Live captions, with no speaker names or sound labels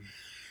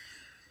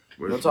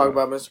We'll talk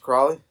about Mr.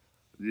 Crawley.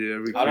 Yeah,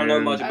 we can. I don't know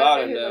much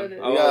about him, though. I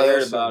only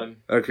heard about him.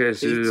 Okay,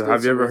 so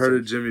have you ever heard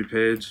of Jimmy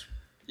Page?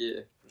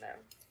 Yeah. No.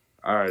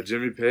 Alright,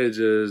 Jimmy Page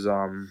is,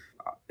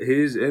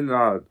 he's in,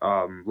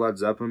 Led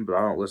Zeppelin, but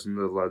I don't listen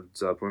to Led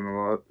Zeppelin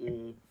a lot.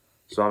 Mm.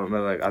 So I don't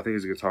know, I think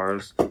he's a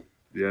guitarist.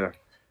 Yeah.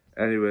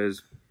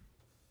 Anyways,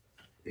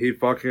 he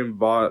fucking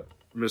bought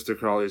Mr.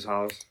 Crawley's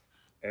house,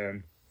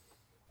 and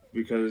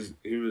because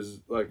he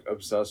was,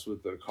 obsessed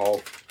with the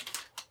cult.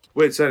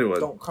 Wait, so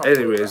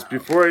anyways,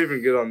 before I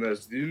even get on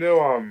this, do you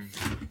know,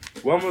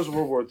 when was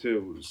World War II?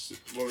 What was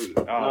it?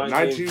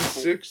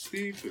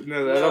 1960?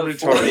 No, I'm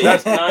retarded.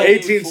 That's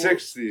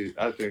 1860,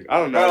 I think. I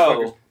don't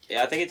know.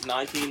 Yeah, I think it's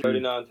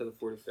 1939 to the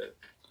 45th.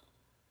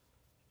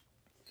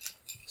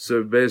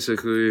 So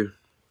basically,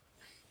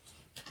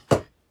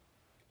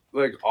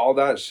 all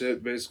that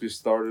shit basically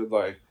started,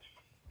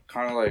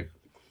 kind of,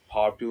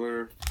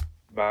 popular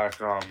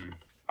back,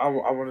 I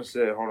want to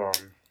say, hold on.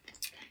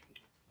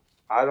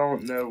 I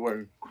don't know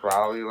when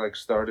Crawley,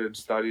 started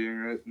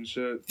studying it and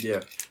shit.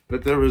 Yeah.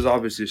 But there was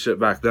obviously shit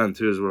back then,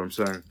 too, is what I'm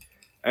saying.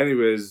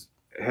 Anyways,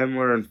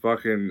 Himmler and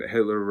fucking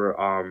Hitler were,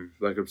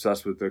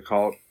 obsessed with the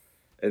cult.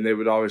 And they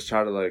would always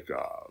try to, you know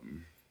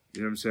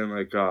what I'm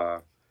saying?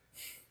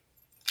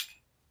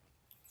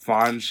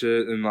 Find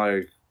shit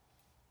and,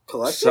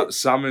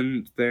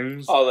 summon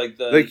things. Oh,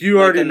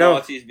 you already the know.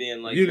 Nazis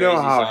being, you know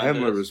how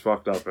scientists. Himmler was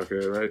fucked up,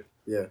 okay, right?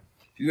 Yeah.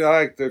 You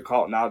know, the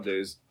cult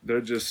nowadays,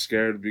 they're just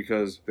scared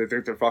because they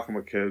think they're fucking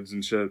with kids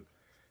and shit.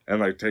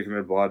 And, taking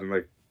their blood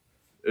and,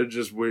 it's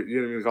just weird.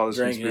 You know what I mean? All this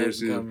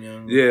conspiracy.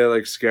 Yeah,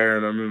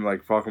 scaring them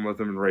and, fucking with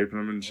them and raping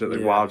them and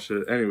shit. Wild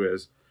shit.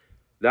 Anyways,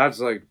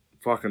 that's,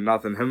 fucking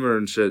nothing. Himmler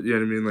and shit, you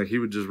know what I mean? He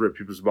would just rip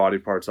people's body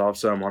parts off,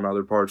 set them on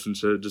other parts and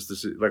shit just to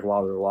see,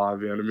 while they're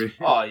alive, you know what I mean?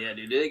 Oh, yeah,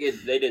 dude.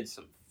 They did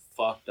some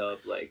fucked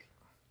up,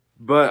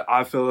 But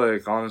I feel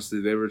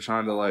honestly, they were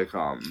trying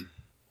to,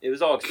 it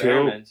was all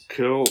experiments.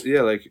 Kill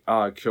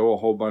a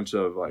whole bunch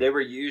of, they were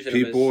using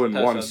people in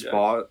one subjects.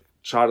 spot,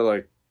 try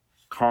to,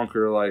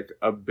 conquer,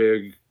 a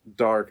big,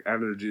 dark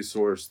energy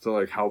source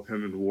to, help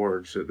him in war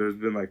and shit. There's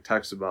been,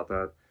 texts about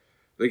that.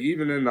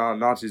 Even in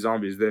Nazi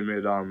Zombies, they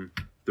made,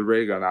 the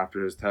ray gun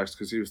after his text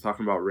because he was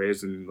talking about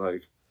rays and,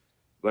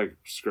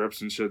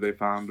 scripts and shit they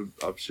found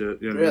up shit.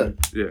 You know what I mean?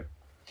 Yeah.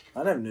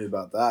 I never knew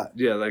about that.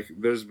 Yeah,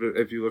 there's been,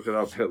 if you look it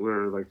up,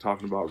 Hitler,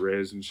 talking about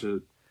rays and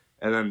shit.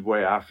 And then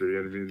way after, you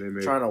know what I mean? They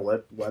made... Trying to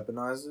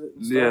weaponize it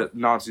and stuff? Yeah,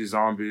 Nazi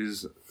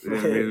zombies, you know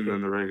what I mean? And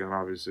then the ray gun,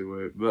 obviously.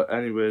 But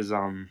anyways,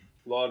 A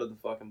lot of the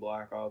fucking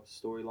Black Ops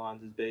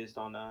storylines is based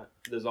on that.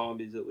 The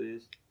zombies, at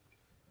least.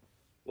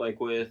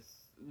 With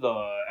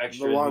the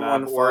extra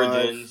map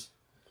origins.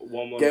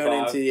 115. Going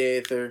into the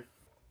aether.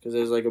 Because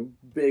there's, a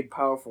big,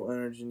 powerful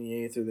energy in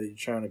the aether that you're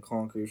trying to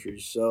conquer for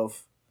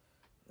yourself.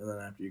 And then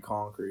after you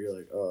conquer, you're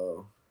like,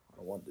 oh, I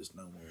don't want this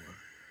no more.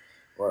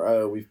 Or,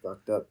 oh, we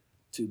fucked up.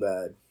 Too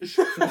bad.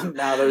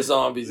 Now there's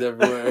zombies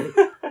everywhere.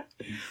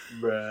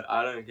 Bruh,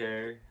 I don't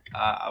care.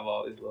 I've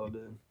always loved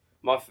it.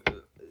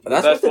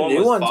 That's what the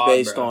new one's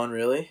based on,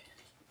 really.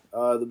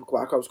 The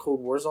Black Ops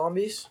Cold War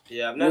zombies.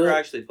 Yeah, I've never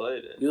actually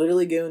played it. You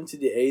literally go into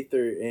the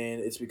aether, and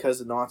it's because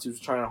the Nazis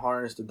were trying to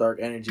harness the dark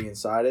energy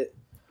inside it.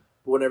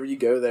 But whenever you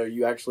go there,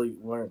 you actually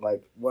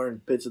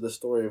learn bits of the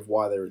story of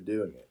why they were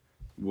doing it.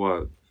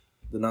 What?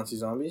 The Nazi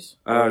zombies?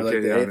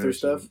 The aether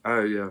stuff?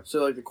 Oh, yeah.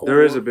 So, the Cold War...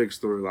 There is a big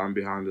storyline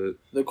behind it.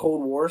 The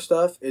Cold War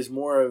stuff is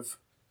more of,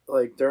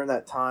 during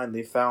that time,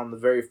 they found the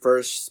very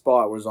first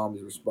spot where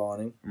zombies were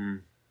spawning.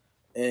 Mm.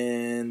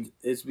 And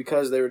it's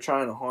because they were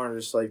trying to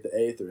harness, the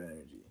aether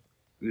energy.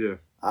 Yeah.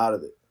 Out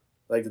of it.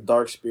 The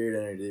dark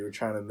spirit energy. They were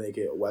trying to make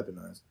it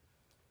weaponized.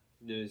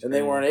 Dude, and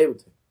they weren't able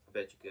to. I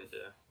bet you could,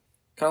 though.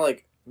 Kind of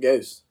like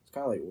Ghosts. It's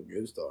kind of like what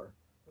Ghosts are,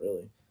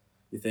 really.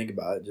 You think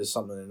about it, just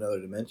something in another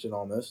dimension,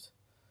 almost.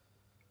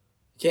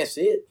 You can't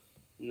see it.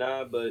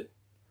 Nah, but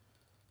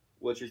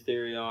what's your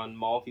theory on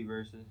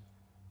multiverses?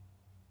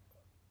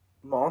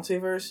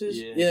 Multiverses?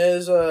 Yeah. Yeah,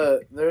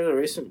 there's a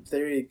recent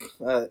theory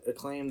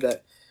claimed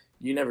that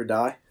you never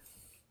die.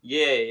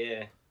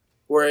 Yeah.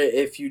 Where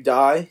if you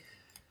die,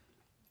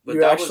 but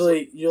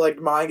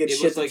your mind gets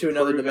shifted to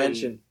another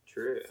dimension.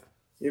 True.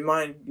 Your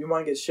mind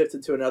gets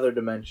shifted to another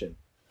dimension.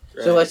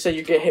 Right. So let's say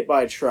you get hit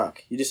by a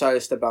truck. You decide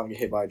to step out and get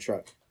hit by a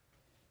truck.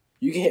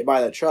 You get hit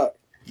by that truck,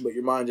 but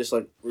your mind just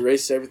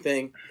erases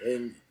everything,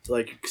 and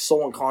your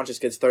soul unconscious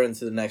gets thrown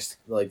into the next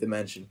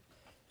dimension,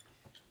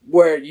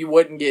 where you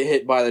wouldn't get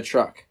hit by the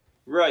truck.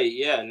 Right?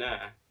 Yeah.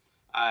 Nah.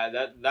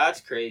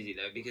 That's crazy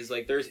though, because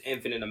there's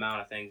infinite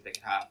amount of things that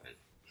could happen.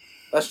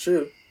 That's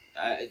true.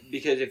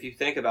 Because if you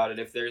think about it,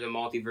 if there's a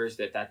multiverse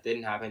that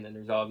didn't happen, then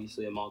there's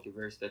obviously a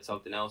multiverse that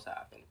something else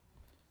happened.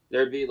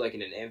 There'd be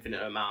an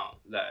infinite amount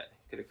that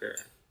could occur.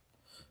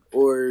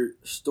 Or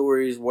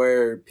stories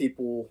where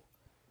people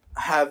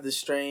have this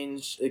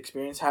strange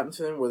experience happen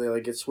to them where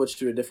they get switched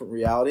to a different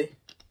reality.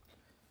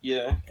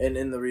 Yeah. And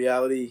in the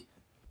reality,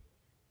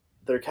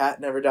 their cat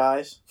never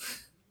dies.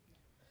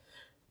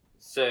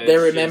 So they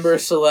remember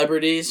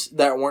celebrities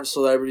that weren't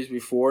celebrities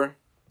before.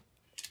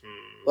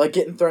 Like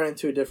getting thrown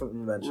into a different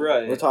dimension.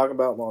 Right. We're talking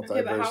about multiversity.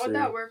 Okay, but how would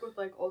that work with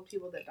like old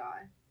people that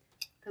die?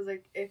 Because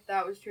like if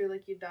that was true,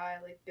 like you die,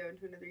 like go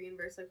into another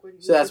universe, like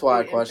wouldn't you? So that's why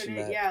I be question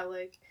infinite? that. Yeah,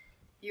 like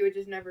you would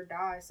just never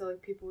die. So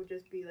like people would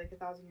just be like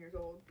 1,000 years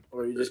old.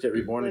 Or you just get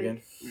reborn Like,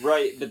 again.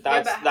 Right, but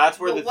that's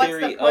where the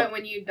theory. What's the point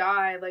when you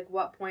die? Like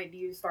what point do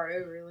you start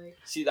over? Like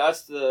see,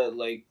 that's the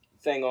like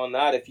thing on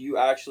that. If you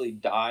actually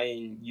die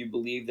and you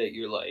believe that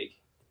you're like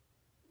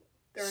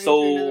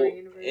soul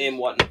and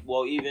what,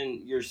 well,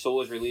 even your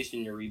soul is released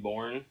and you're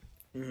reborn.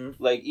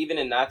 Mm-hmm. Like even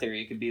in that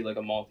theory, it could be like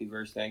a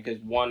multiverse thing. Because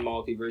one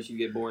multiverse you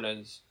get born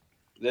as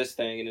this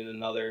thing, and in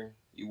another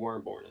you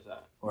weren't born as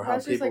that. Or how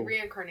that's just people, like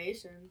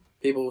reincarnation.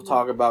 People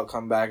talk about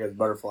come back as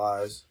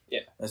butterflies.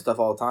 Yeah. And stuff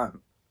all the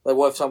time. Like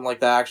what if something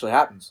like that actually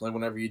happens? Like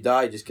whenever you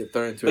die, you just get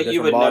thrown into a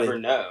different body. But you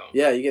would never know.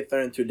 Yeah, you get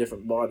thrown into a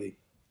different body.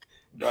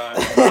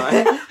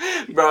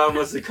 Brian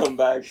wants to come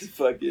back as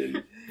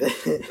fucking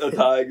a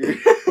tiger.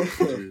 I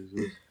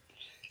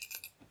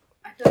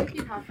feel like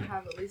you have to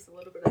have at least a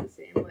little bit of the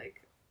same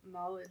like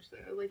knowledge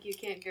though. Like you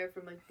can't go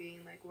from like being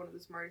like one of the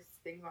smartest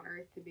things on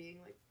earth to being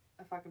like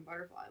a fucking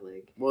butterfly.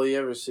 Like well, you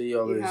ever see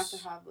all you these? have to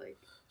have like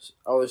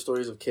all the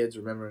stories of kids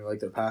remembering like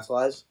their past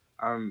lives.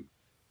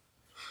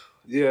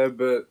 Yeah,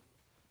 but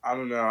I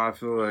don't know. I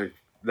feel like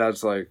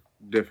that's like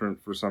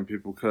different for some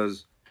people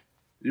because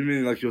you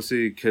mean like you'll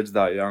see kids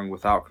that young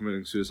without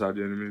committing suicide.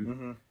 You know what I mean?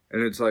 Mm-hmm.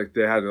 And it's like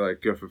they had to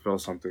like go fulfill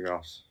something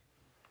else.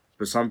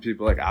 But some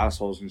people like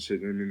assholes and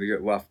shit. You know what I mean? They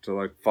get left to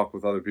like fuck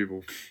with other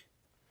people.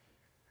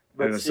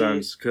 But in a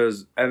sense,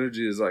 because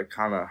energy is like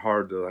kind of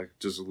hard to like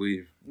just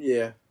leave.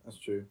 Yeah, that's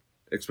true.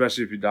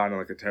 Especially if you die in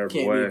like a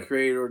terrible way. Can't be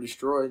created or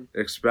destroyed.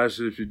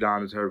 Especially if you die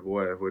in a terrible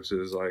way, which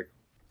is like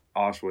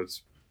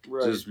Auschwitz.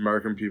 Right. Just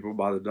murking people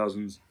by the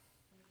dozens.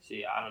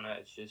 See, I don't know.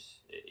 It's just.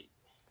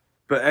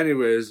 But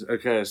anyways,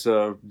 okay.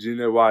 So do you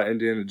know why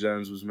Indiana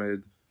Jones was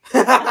made?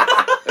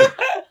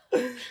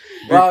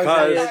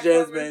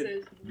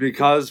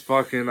 Because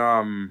fucking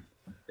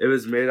it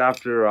was made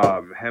after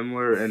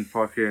Himmler and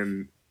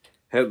fucking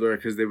Hitler,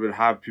 because they would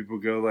have people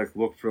go like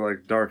look for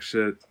like dark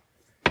shit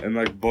and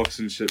like books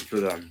and shit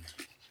for them.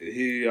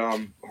 He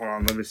hold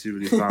on, let me see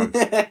what he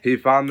found. He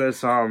found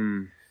this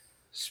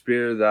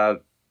spear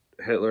that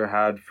Hitler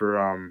had for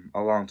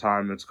a long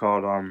time. It's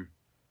called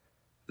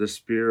the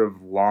Spear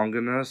of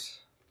Longinus.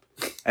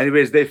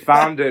 Anyways, they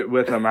found it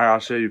with him. I'll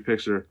show you a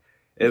picture.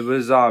 It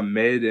was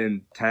made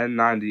in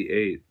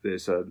 1098, they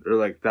said. Or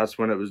like that's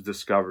when it was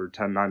discovered,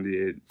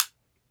 1098.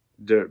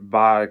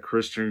 By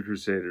Christian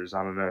Crusaders.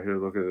 I don't know. Here,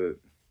 look at it.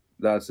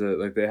 That's it.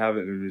 Like they have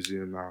it in a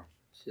museum now.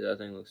 See, that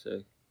thing looks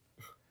sick.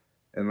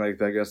 And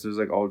like I guess there's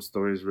like old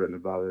stories written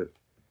about it.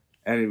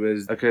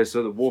 Anyways, okay,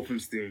 so the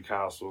Wolfenstein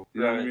Castle.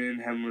 You know what I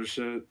mean? Himmler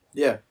shit.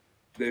 Yeah.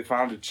 They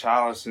found a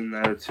chalice in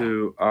there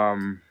too.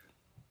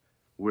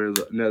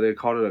 They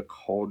called it a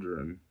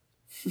cauldron.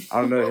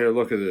 I don't know. Here,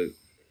 look at it.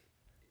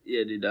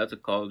 Yeah, dude, that's a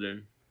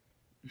cauldron.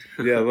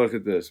 Yeah, look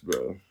at this,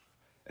 bro.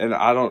 And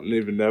I don't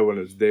even know when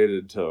it's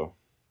dated till.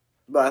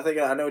 But I think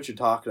I know what you're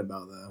talking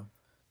about, though.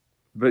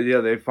 But yeah,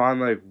 they find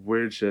like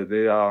weird shit.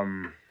 They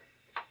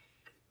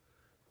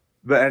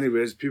But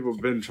anyways, people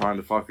have been trying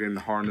to fucking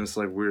harness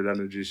like weird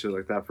energy shit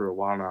like that for a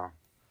while now.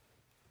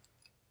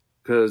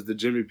 Cause the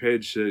Jimmy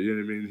Page shit, you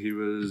know what I mean? He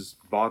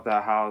bought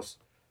that house.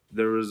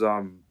 There was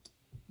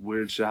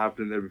weird shit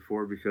happening there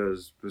before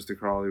because Mr.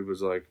 Crawley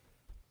was like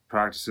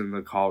practicing the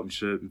occult and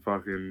shit and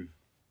fucking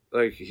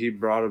like he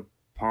brought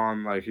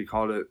upon like he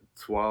called it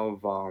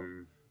 12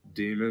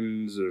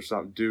 demons or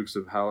something, Dukes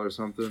of Hell or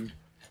something.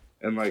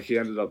 And like he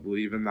ended up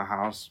leaving the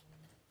house.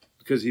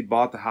 Because he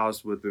bought the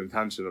house with the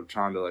intention of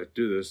trying to like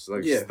do this,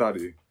 like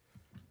study.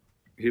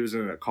 He was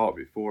in a cult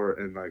before,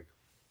 and like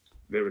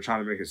they were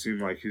trying to make it seem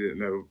like he didn't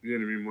know, you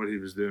know what I mean, what he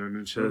was doing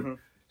and shit. Mm-hmm.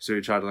 So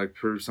he tried to like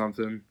prove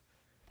something.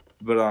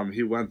 But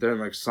he went there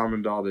and like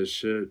summoned all this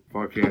shit,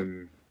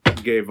 fucking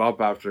gave up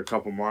after a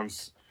couple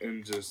months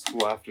and just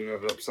left and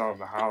ended up selling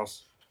the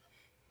house.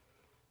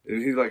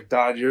 And he like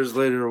died years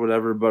later or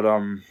whatever. But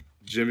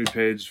Jimmy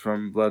Page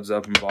from Led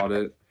Zeppelin bought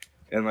it,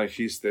 and like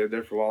he stayed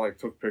there for a while, like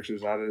took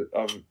pictures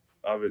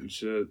of it and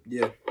shit.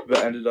 Yeah. But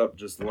ended up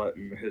just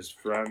letting his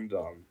friend,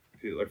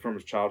 he like from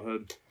his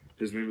childhood,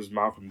 his name was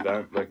Malcolm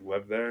Dent, like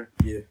lived there.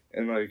 Yeah.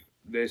 And like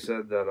they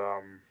said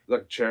that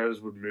like chairs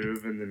would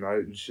move in the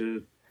night and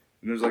shit.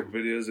 And there's like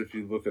videos if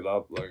you look it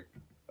up, like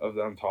of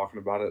them talking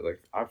about it.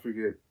 Like I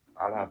forget,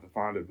 I'd have to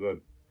find it, but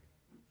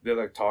they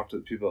like talked to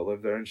the people that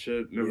lived there and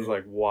shit, and it was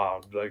like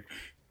wild. Like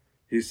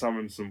he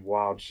summoned some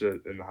wild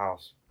shit in the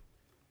house.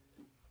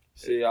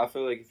 See, I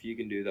feel like if you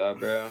can do that,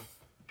 bro.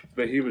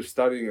 But he was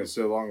studying it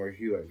so long, like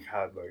he like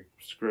had like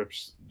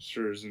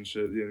scriptures and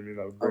shit. You know what I mean?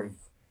 That would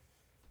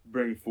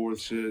bring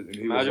forth shit. And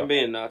he imagine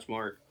being that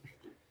smart.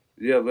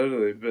 Yeah,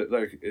 literally. But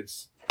like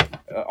it's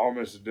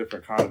almost a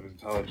different kind of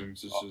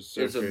intelligence. It's just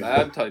so it's crazy. A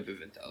bad type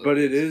of intelligence. But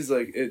it is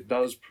like it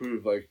does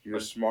prove like your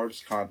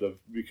smartest kind of,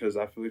 because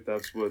I feel like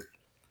that's what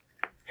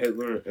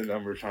Hitler and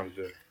them were trying to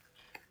do.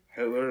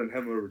 Hitler and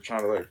Himmler were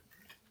trying to like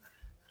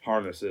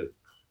harness it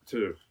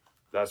too.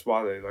 That's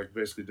why they like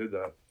basically did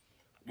that.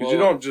 Because you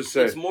don't just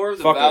say, it's more of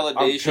the fuck it,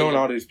 validation. I'm killing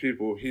all these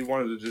people. He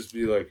wanted to just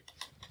be, like,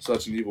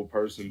 such an evil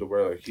person to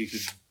where, like, he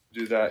could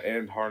do that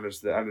and harness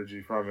the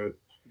energy from it.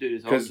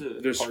 Dude, because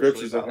there's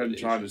scriptures of him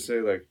trying to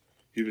say, like,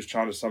 he was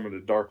trying to summon a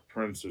dark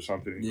prince or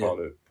something, he called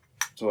it,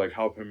 to, like,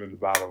 help him in the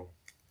battle.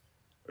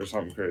 Or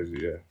something crazy,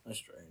 yeah. That's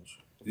strange.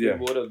 Yeah.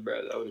 Would have,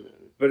 bro. That would have been.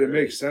 But it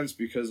makes sense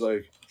because,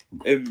 like,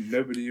 and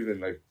nobody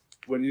even, like,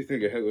 when you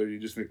think of Hitler, you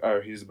just think,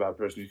 oh, he's a bad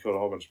person. He killed a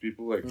whole bunch of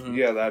people. Like,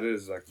 yeah, that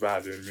is, like,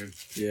 bad, you know what I mean?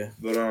 Yeah.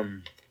 But,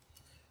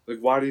 like,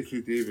 why do you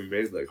think they even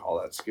made, like,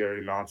 all that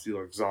scary Nazi,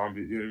 like,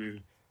 zombie, you know what I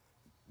mean?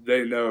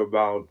 They know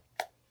about,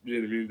 you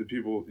know what I mean, the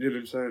people, you know what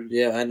I'm saying?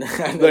 Yeah, I know.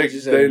 Like,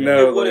 they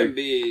know, it wouldn't like,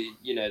 be,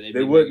 you know,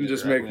 they wouldn't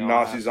just make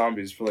Nazi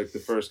zombies for, like, the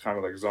first kind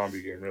of, like,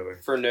 zombie game, really.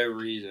 For no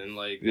reason.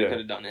 Like, they could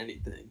have done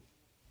anything.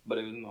 But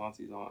it was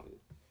Nazi zombies.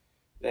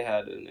 They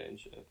had to know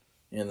shit.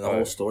 And the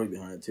whole story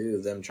behind it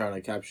too, them trying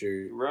to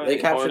capture. Right. They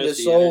captured the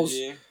souls.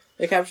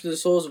 They captured the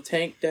souls of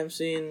Tank,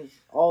 Dempsey, and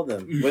all of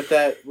them with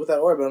that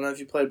orb. I don't know if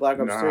you played Black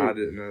Ops 3. Nah, I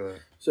didn't know that.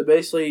 So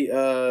basically,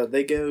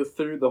 they go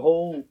through the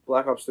whole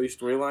Black Ops 3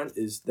 storyline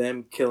is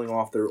them killing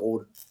off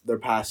their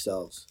past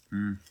selves.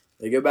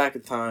 They go back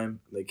in time,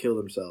 they kill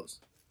themselves,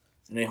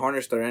 and they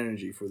harness their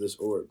energy for this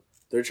orb.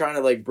 They're trying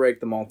to like break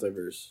the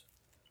multiverse.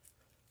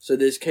 So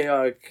this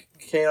chaotic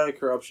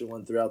corruption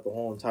went throughout the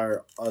whole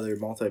entire other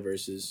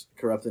multiverses,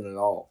 corrupting it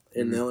all.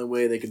 And the only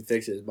way they can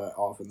fix it is by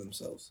offing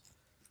themselves.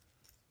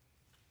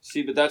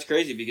 See, but that's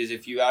crazy because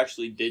if you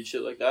actually did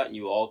shit like that and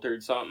you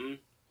altered something,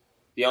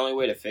 the only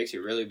way to fix it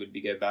really would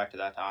be go back to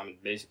that time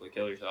and basically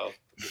kill yourself.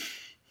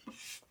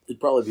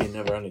 It'd probably be a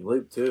never-ending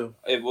loop too.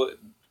 It would.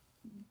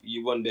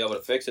 You wouldn't be able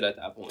to fix it at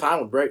that point. Time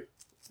would break.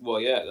 Well,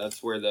 yeah,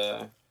 that's where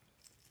the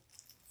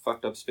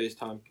fucked up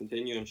space-time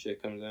continuum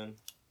shit comes in.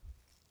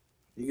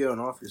 You going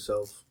off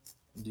yourself,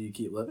 do you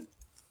keep living?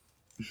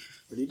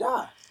 Or do you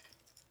die?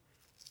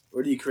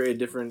 Or do you create a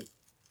different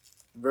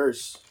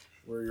verse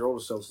where your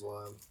older self's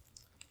alive?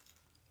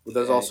 But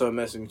there's also a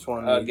missing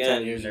 10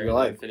 years of your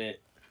life.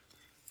 Infinite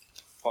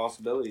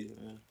possibilities,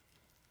 man.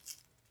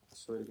 I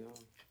swear to God.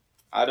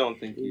 I don't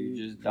think you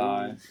just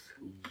die,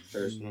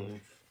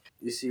 personally.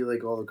 You see,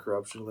 like, all the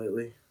corruption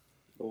lately?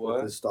 What?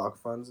 With the stock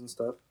funds and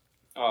stuff?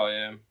 Oh,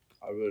 yeah.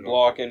 I really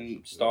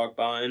Blocking stock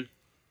buying.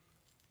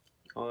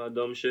 All that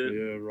dumb shit.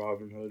 Yeah,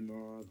 Robin Hood and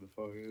all that. The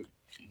fuck it.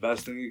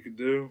 Best thing you could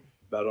do,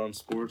 bet on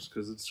sports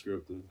because it's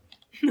scripted.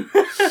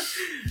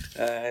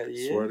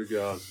 Yeah. Swear to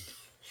God.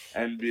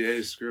 NBA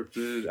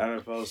scripted,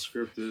 NFL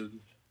scripted.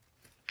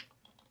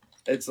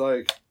 It's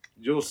like,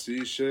 you'll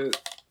see shit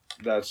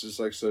that's just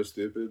like so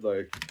stupid.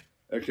 Like,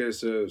 okay,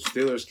 so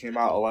Steelers came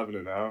out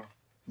 11-0.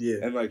 Yeah.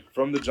 And like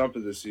from the jump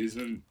of the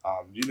season,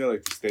 you know,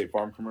 like the State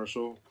Farm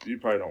commercial? You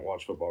probably don't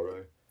watch football,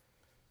 really.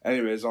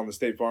 Anyways, on the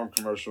State Farm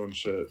commercial and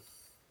shit,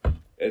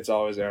 it's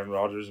always Aaron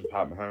Rodgers and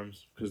Pat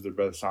Mahomes because they're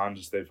both signed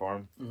to State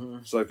Farm.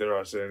 So like they're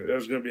always saying,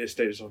 there's going to be a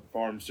State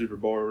Farm Super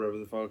Bowl or whatever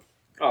the fuck.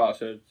 Oh,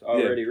 so it's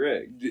already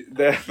rigged.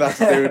 That's what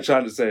they were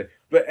trying to say.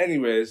 But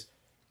anyways,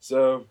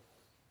 so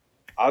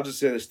I'll just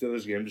say the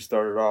Steelers game just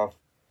started off.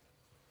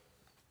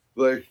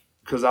 Like,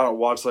 because I don't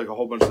watch like a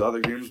whole bunch of other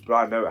games, but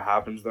I know it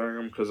happens during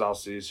them because I'll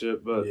see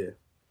shit. But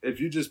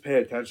if you just pay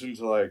attention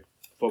to like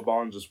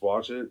football and just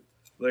watch it,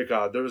 like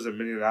there was a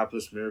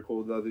Minneapolis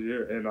Miracle the other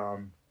year, and I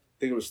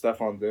think it was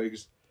Stephon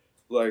Diggs.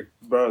 Like,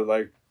 bro,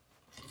 like,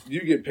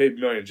 you get paid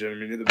millions, you know what I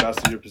mean? You're the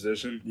best in your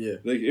position. Yeah.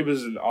 Like, it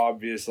was an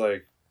obvious,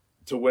 like,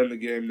 to win the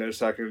game, no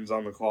seconds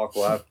on the clock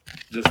left,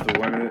 just to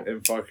win it,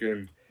 and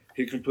fucking,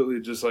 he completely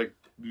just, like,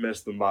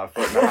 missed them by a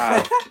foot and a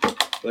half.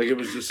 Like, it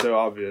was just so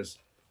obvious.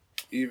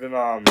 Even,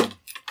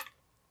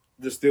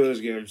 the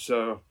Steelers game,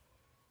 so,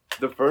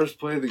 the first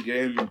play of the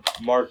game,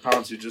 Mark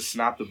Pouncey just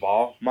snapped the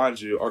ball. Mind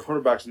you, our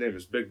quarterback's name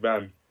is Big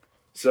Ben.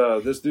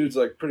 So, this dude's,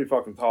 like, pretty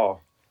fucking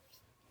tall.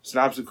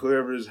 Snaps it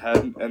clear over his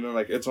head, and then,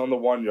 like, it's on the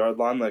 1 yard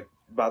line, like,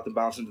 about to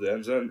bounce into the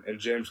end zone, and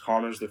James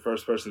Conner's the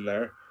first person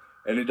there,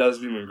 and he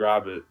doesn't even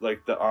grab it.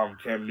 Like, the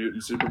Cam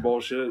Newton Super Bowl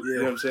shit, you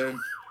know what I'm saying?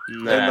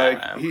 Nah. And,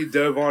 like, he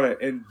dove on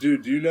it, and,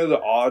 dude, do you know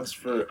the odds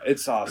for,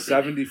 it's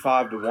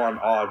 75-1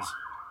 odds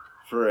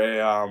for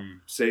a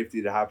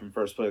safety to happen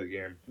first play of the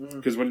game.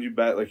 Because when you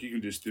bet, like, you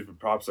can do stupid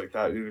props like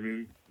that, you know what I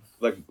mean?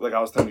 Like I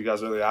was telling you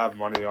guys earlier, I have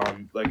money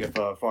on, like, if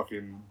a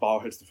fucking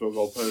ball hits the field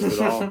goal post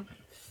at all.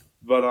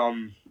 But,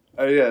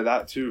 oh, yeah,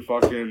 that too,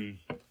 fucking,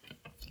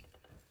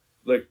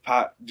 like,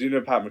 do you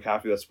know Pat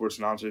McAfee, that sports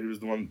announcer? He was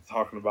the one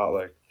talking about,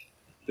 like,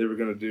 they were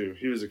going to do.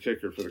 He was a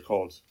kicker for the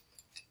Colts.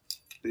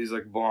 He's,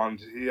 like,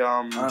 blonde. I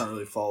don't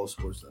really follow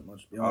sports that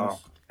much, to be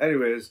honest.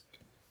 Anyways,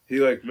 he,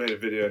 like, made a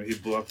video, and he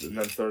blew up and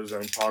then started his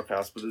own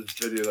podcast. But his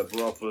video that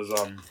blew up was,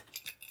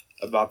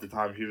 about the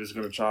time he was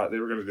going to they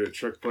were going to do a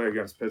trick play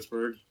against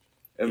Pittsburgh.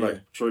 And,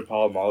 like, Troy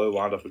Polamalu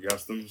lined up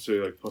against them, so he,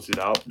 like, pussied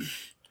out.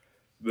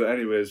 But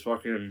anyways,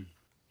 fucking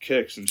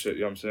kicks and shit,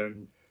 you know what I'm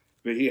saying?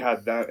 But he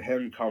had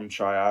him come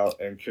try out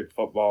and kick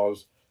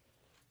footballs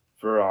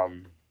for,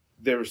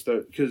 they were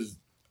because,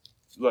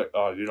 like,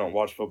 you don't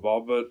watch football,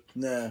 but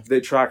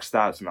they track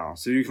stats now.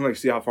 So you can, like,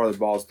 see how far the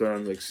ball's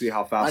thrown, like, see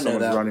how fast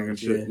someone's running and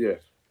shit. Yeah.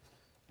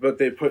 But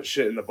they put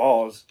shit in the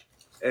balls,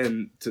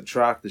 and to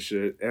track the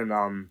shit. And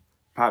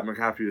Pat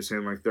McAfee was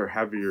saying like they're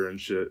heavier and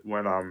shit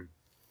when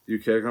you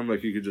kick them,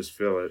 like you could just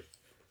feel it.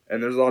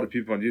 And there's a lot of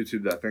people on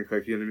YouTube that think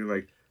like, you know what I mean,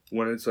 like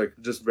when it's like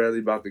just barely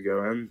about to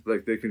go in,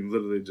 like they can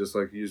literally just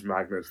like use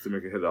magnets to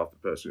make a hit off the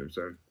post. You know what I'm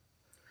saying?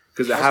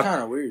 Because that's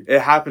kind of weird.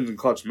 It happens in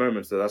clutch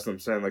moments, though. That's what I'm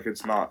saying. Like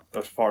it's not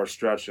a far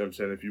stretch. You know what I'm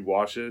saying, if you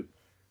watch it,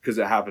 because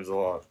it happens a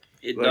lot.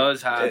 It like,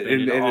 does happen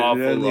an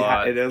awful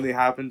lot. It only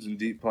happens in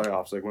deep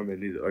playoffs, like when they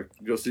need it. Like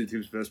you'll see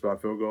teams finish by a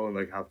field goal and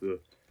like have to,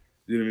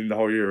 you know what I mean, the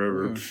whole year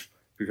over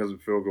because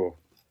of field goal.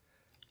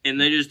 And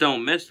they just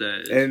don't miss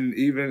that. And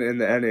even in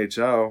the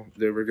NHL,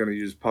 they were going to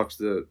use pucks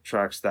to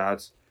track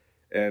stats.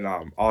 And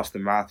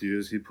Austin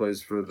Matthews, he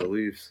plays for the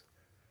Leafs.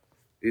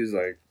 He's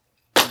like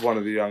one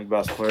of the young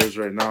best players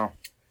right now.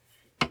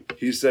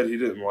 He said he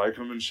didn't like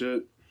him and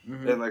shit.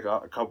 Mm-hmm. And like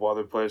a couple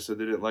other players said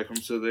they didn't like him,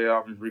 so they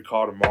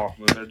recalled him off.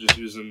 And they're just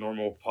using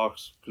normal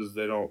pucks because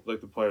they don't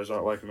like the players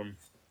aren't liking them.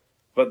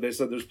 But they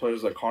said there's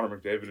players like Connor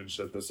McDavid and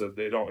shit that said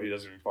he doesn't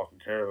even fucking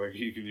care. Like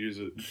he can use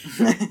it.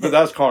 But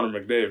that's Connor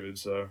McDavid,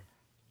 so.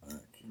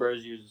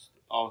 Bros use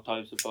all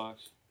types of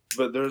pucks.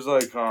 But there's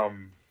like fuck,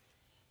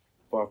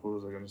 what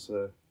was I gonna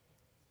say?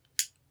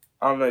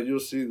 I don't know. You'll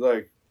see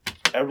like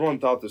everyone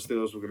thought the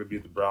Steelers were gonna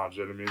beat the Browns.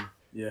 You know what I mean?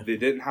 Yeah. They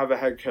didn't have a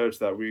head coach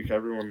that week.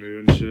 Everyone knew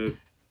and shit.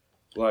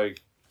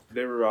 Like,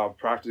 they were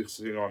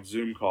practicing on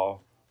Zoom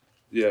call.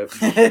 Yeah,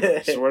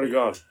 swear to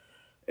God.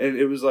 And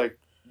it was like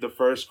the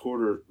first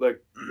quarter.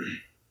 Like,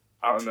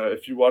 I don't know.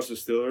 If you watch the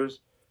Steelers,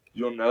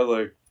 you'll know,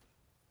 like,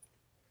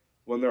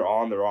 when they're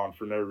on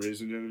for no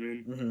reason. You know what I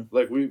mean? Mm-hmm.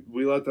 Like,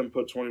 we let them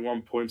put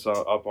 21 points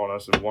up on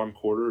us in one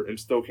quarter and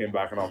still came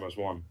back and almost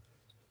won.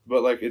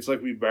 But, like, it's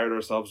like we buried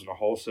ourselves in a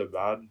hole so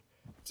bad.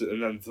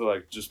 And then to,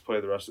 like, just play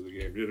the rest of the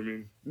game. You know what I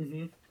mean?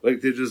 Mm-hmm. Like,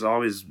 they just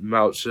always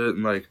melt shit.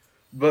 And, like,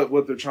 but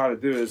what they're trying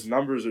to do is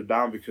numbers are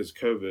down because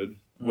COVID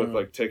with,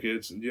 like,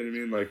 tickets. And you know what I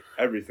mean? Like,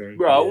 everything.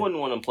 Bro, I wouldn't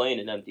want to play in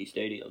an empty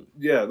stadium.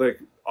 Yeah, like,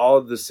 all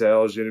of the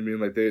sales, you know what I mean?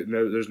 Like,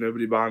 there's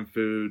nobody buying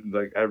food.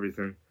 Like,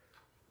 everything.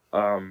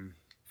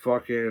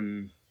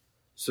 Fucking...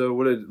 So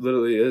what it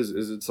literally is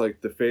it's,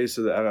 like, the face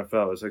of the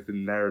NFL. It's, like, the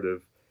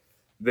narrative.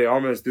 They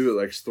almost do it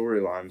like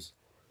storylines.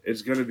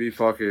 It's going to be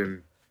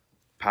fucking...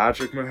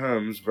 Patrick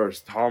Mahomes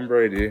versus Tom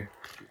Brady,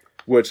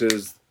 which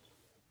is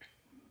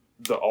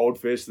the old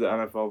face of the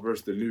NFL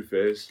versus the new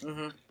face.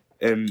 Mm-hmm.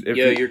 And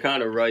if you're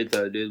kind of right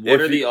though, dude. What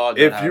are the odds?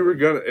 If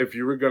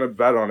you were gonna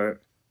bet on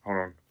it, hold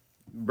on.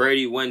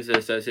 Brady wins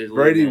this as his.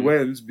 Brady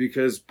wins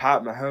because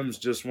Pat Mahomes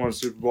just won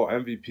Super Bowl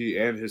MVP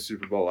and his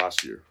Super Bowl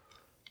last year,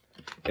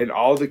 and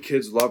all the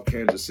kids love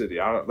Kansas City.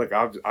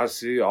 I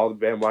see all the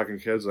bandwagon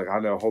kids. Like I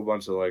know a whole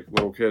bunch of like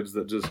little kids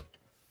that just.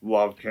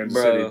 Love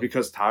Kansas City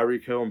because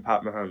Tyreek Hill and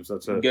Pat Mahomes.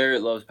 That's it.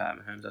 Garrett loves Pat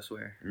Mahomes. I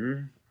swear.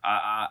 Mm-hmm.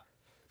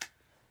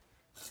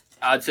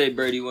 I'd say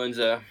Brady wins.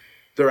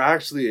 There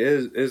actually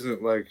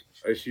isn't like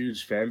a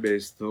huge fan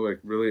base to like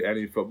really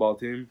any football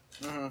team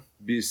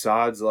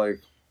besides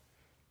like.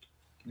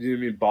 You know what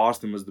I mean?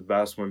 Boston was the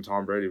best when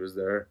Tom Brady was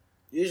there.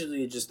 Usually,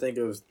 you just think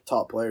of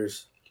top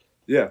players.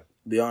 Yeah.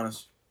 To be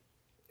honest.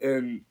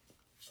 And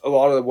a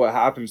lot of what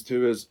happens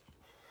too is.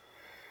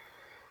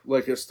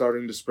 Like it's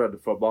starting to spread to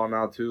football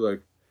now too.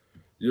 Like.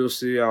 You'll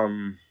see,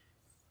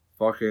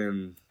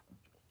 fucking,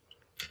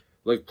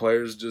 like,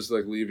 players just,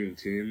 like, leaving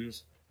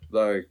teams,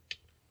 like,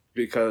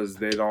 because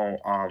they don't,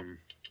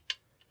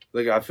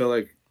 like, I feel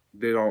like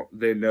they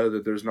know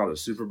that there's not a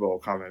Super Bowl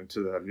coming to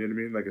them, you know what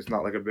I mean? Like, it's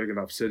not, like, a big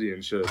enough city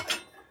and shit.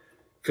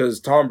 Because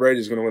Tom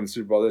Brady's going to win the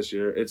Super Bowl this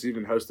year. It's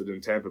even hosted in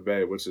Tampa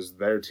Bay, which is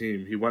their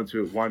team. He went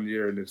to it 1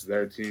 year, and it's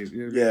their team.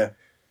 You know what I mean?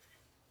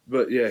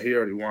 But, yeah, he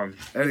already won.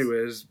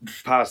 Anyways,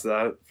 past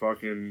that,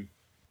 fucking...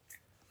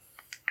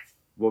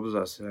 What was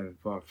I saying?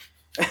 Fuck.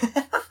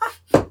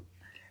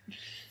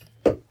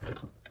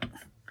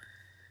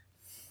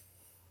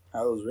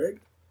 How it was rigged?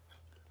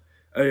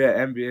 Oh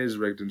yeah, NBA is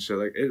rigged and shit.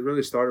 Like it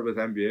really started with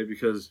NBA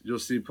because you'll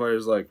see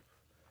players like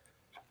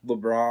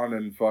LeBron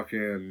and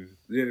fucking,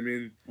 you know what I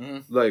mean?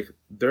 Mm-hmm. Like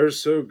they're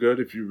so good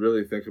if you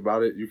really think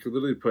about it. You could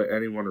literally put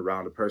anyone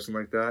around a person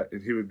like that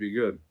and he would be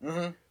good.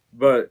 Mm-hmm.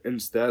 But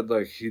instead,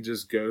 like he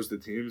just goes to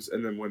teams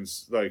and then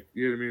wins. Like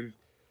you know what I mean?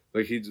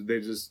 Like, they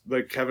just,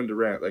 like, Kevin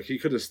Durant, like, he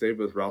could have stayed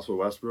with Russell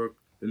Westbrook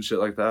and shit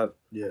like that.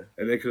 Yeah.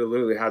 And they could have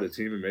literally had a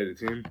team and made a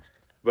team.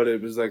 But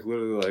it was, like,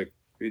 literally, like,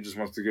 he just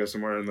wants to go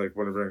somewhere and, like,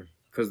 win a ring.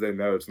 Because they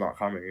know it's not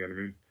coming, you know what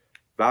I mean?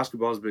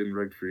 Basketball's been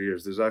rigged for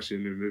years. There's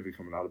actually a new movie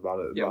coming out about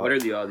it. Yeah, what are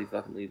the odds he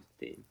fucking leaves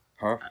the team?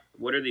 Huh?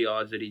 What are the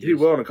odds that he just... He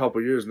will in a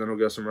couple years, and then he'll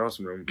go somewhere else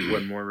and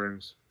win more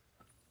rings.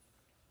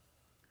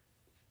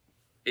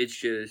 It's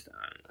just,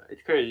 I don't know.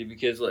 It's crazy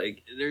because,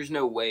 like, there's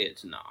no way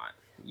it's not.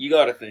 You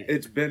gotta think.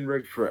 It's been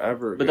rigged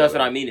forever. But that's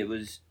what I mean. It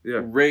was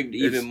rigged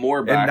even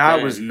more back then. And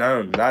that was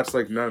known. That's,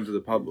 like, known to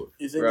the public.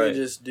 You think they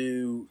just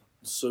do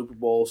Super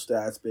Bowl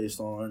stats based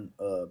on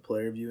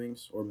player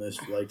viewings or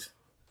most liked?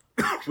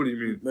 What do you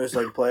mean? Most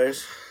liked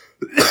players?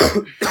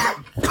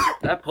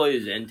 That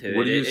plays into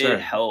what it. Do you say?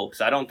 It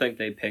helps. I don't think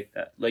they picked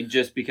that. Like,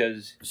 just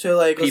because so,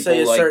 like, let's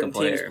say a like certain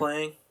team's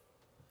playing,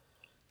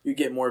 you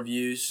get more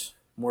views,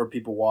 more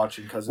people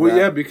watching because of Well, that.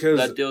 yeah, because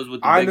That deals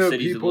with the I big know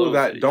cities and people little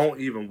that cities. don't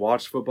even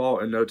watch football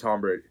and know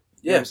Tom Brady.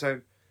 You know what I'm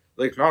saying?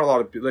 Like, not a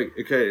lot of people. Like,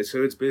 okay,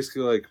 so it's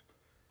basically like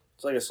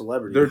It's like a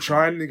celebrity. they're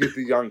trying to get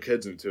the young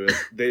kids into it.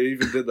 They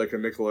even did like a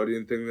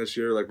Nickelodeon thing this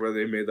year, like where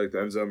they made like the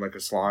end zone like a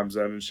slime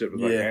zone and shit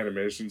with like Yeah.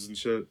 animations and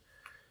shit.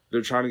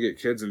 They're trying to get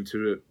kids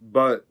into it,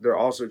 but they're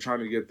also trying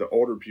to get the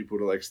older people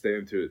to like stay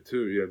into it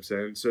too. You know what I'm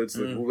saying? So it's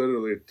like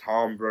literally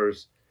Tom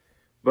versus,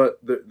 but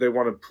they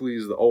want to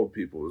please the old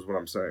people is what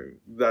I'm saying.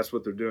 That's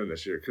what they're doing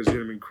this year because you know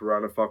what I mean.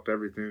 Corona fucked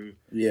everything.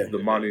 Yeah. The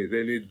money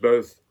they need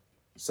both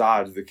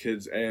sides, the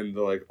kids and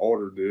the like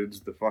older dudes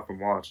to fucking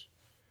watch.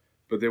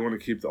 But they want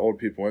to keep the old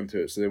people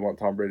into it, so they want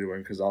Tom Brady to win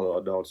because all the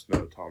adults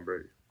know Tom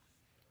Brady.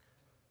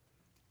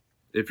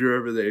 If you're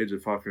over the age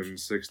of fucking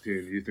 16,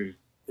 you think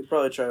They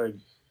probably try to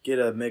get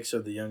a mix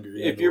of the younger.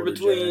 If and you're older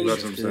between,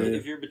 That's what I'm saying.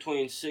 if you're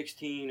between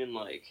 16 and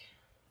like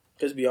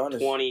because to be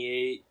honest,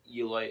 28,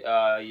 you like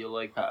Pat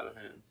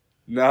Mahomes.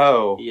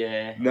 no,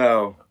 Yeah.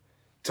 no,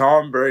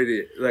 Tom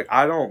Brady. Like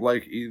I don't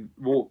like.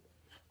 Well,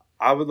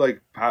 I would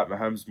like Pat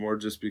Mahomes more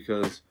just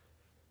because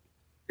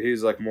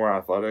he's like more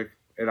athletic.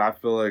 And I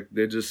feel like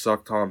they just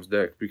suck Tom's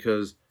dick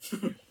because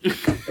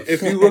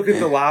if you look at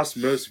the last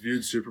most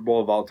viewed Super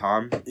Bowl of all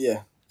time,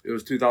 yeah, it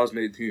was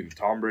 2018.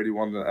 Tom Brady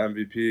won the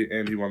MVP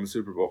and he won the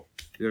Super Bowl.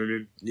 You know what I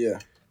mean? yeah.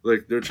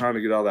 Like they're trying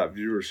to get all that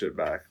viewership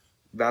back.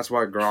 That's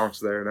why Gronk's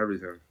there and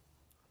everything.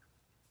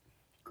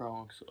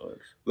 Gronk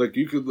sucks. Like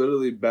you could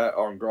literally bet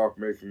on Gronk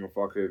making a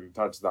fucking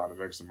touchdown and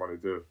make some money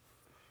too.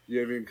 You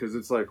know what I mean? Because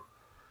it's like,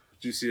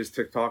 did you see his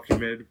TikTok he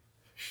made?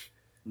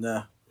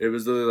 No. It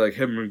was literally like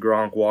him and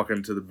Gronk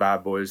walking to the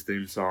Bad Boys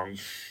theme song.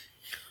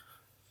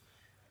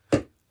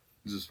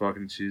 Just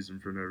fucking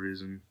cheesing for no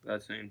reason.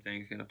 That same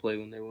thing's gonna play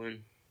when they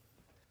win.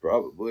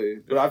 Probably.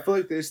 But I feel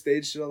like they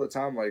stage shit all the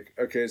time. Like,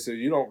 okay, so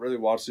you don't really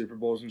watch Super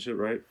Bowls and shit,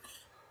 right?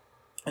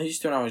 I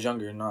used to when I was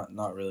younger,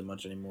 not really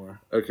much anymore.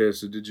 Okay,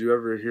 so did you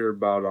ever hear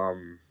about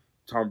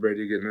Tom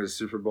Brady getting his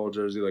Super Bowl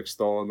jersey like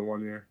stolen the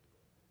one year?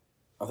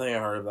 I think I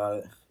heard about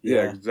it.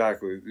 Yeah,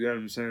 exactly. You know what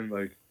I'm saying?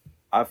 Like,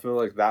 I feel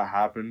like that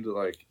happened,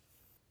 like,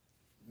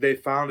 they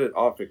found it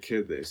off a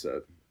kid, they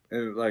said.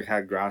 And it, like,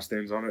 had grass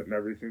stains on it and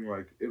everything.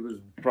 Like, it was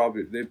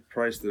probably, they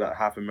priced it at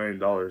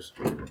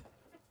 $500,000.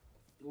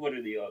 What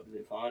are the odds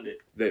they found it?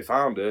 They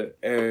found it,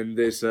 and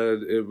they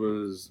said it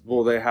was,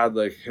 well, they had,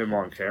 like, him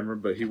on camera,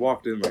 but he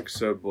walked in, like,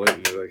 so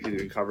blatantly, like, he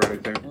didn't cover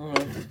anything.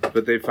 Mm-hmm.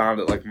 But they found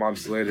it, like,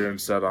 months later and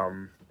said,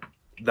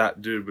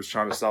 that dude was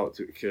trying to sell it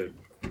to a kid.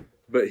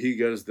 But he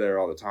goes there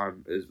all the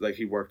time. Is like,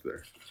 he worked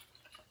there.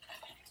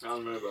 I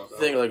don't know about I that.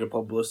 think like a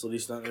publicity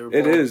stunt. They were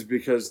It pulling. is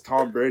because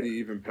Tom Brady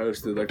even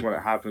posted like when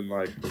it happened,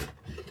 like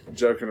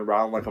joking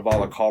around like of all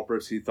the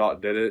culprits he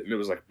thought did it, and it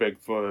was like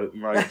Bigfoot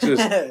and like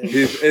just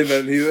and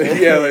then he was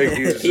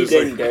He just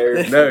didn't like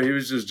care. no, he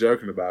was just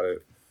joking about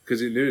it because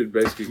he knew he'd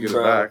basically get it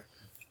Bro. back.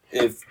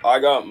 If I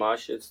got my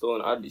shit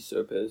stolen, I'd be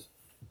so pissed.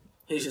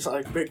 He's just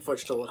like Bigfoot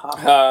stole it.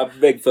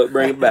 Bigfoot,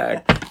 bring it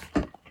back.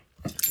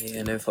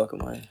 Yeah, no fucking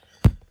way.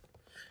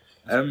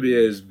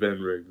 NBA's been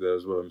rigged, though,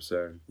 is what I'm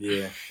saying.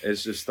 Yeah.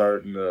 It's just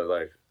starting to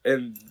like,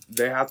 and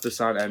they have to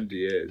sign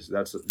NDAs.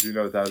 Do you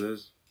know what that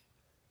is?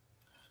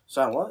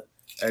 Sign what?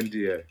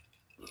 NDA.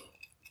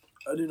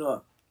 I do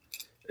not.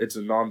 It's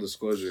a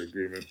non-disclosure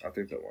agreement. I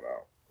think that went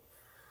out.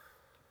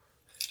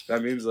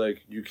 That means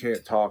like you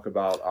can't talk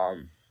about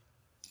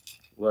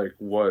like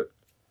what,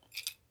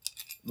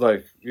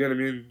 like you know what I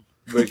mean.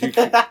 Like you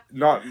can't,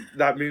 not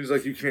that means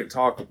like you can't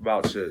talk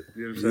about shit.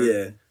 You know what I'm saying?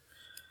 Yeah.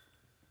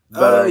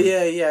 But, yeah. I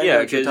know Yeah, what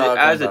you're because talking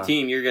as a about.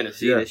 team, you're gonna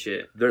see Yeah. this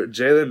shit.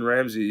 Jalen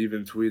Ramsey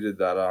even tweeted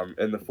that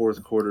in the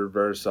fourth quarter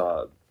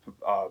versus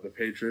the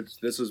Patriots.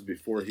 This was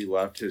before he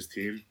left his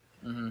team.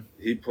 Mm-hmm.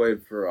 He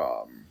played for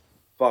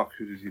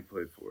who did he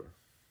play for?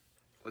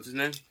 What's his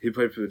name? He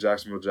played for the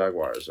Jacksonville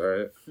Jaguars, all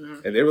right?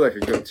 Mhm. And they were like a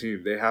good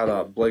team. They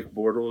had Blake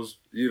Bortles.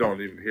 You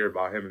don't even hear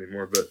about him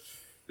anymore, but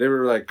they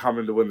were like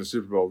coming to win the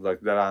Super Bowl, like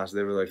that ass.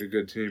 They were like a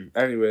good team.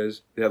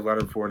 Anyways, they had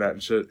Leonard Fournette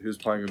and shit. He was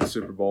playing in the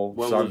Super Bowl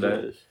When Sunday.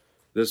 was this?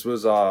 This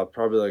was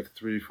probably like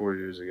 3-4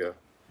 years ago.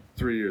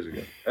 3 years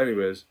ago.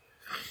 Anyways.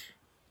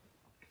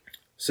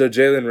 So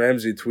Jalen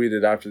Ramsey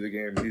tweeted after the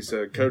game. He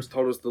said, "Coach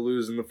told us to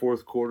lose in the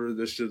fourth quarter.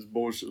 This shit's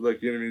bullshit."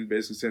 Like, you know what I mean?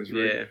 Basically saying it's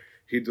rigged. Yeah.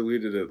 He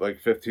deleted it like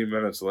 15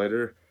 minutes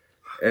later.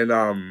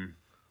 And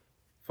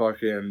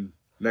fucking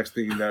next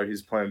thing you know,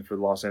 he's playing for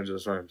the Los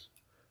Angeles Rams.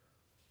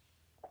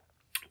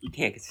 You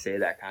can't say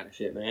that kind of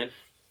shit, man.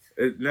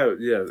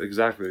 Yeah,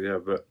 exactly, yeah.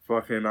 But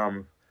fucking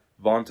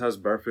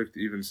Vontaze Perfect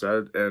even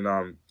said,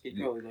 and He's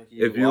probably lucky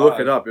if he's you look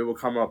alive. it up, it will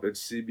come up. It's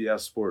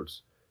CBS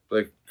Sports,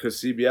 like because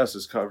CBS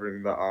is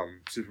covering the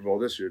Super Bowl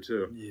this year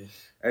too. Yeah.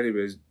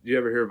 Anyways, you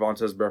ever hear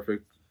Vontaze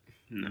Perfect?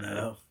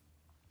 No.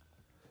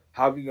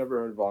 How have you never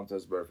heard of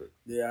Vontaze Perfect?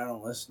 Yeah, I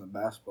don't listen to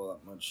basketball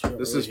that much. I don't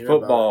This really is hear about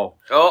football.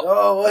 Oh, it.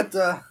 Oh, what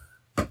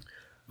the?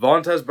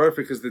 Vontaze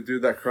Perfect is the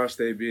dude that crushed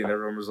AB, and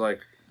everyone was like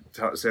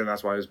saying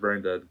that's why he's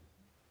brain dead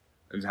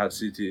and had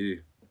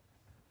CTE.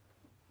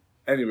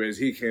 Anyways,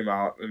 he came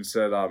out and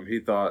said he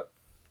thought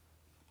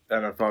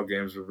NFL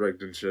games were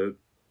rigged and shit.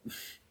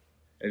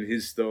 and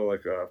he's still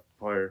like a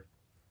player.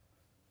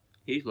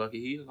 He's lucky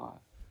he's alive.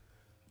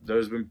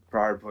 There's been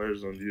prior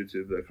players on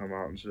YouTube that come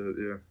out and shit,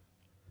 yeah.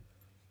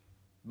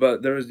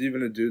 But there was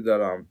even a dude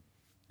that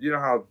you know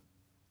how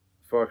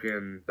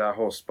fucking that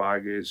whole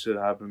Spygate shit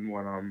happened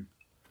when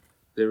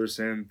they were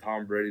saying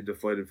Tom Brady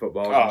deflated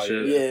footballs and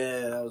shit.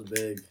 Yeah, that was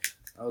big.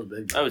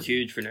 That was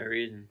huge for no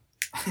reason.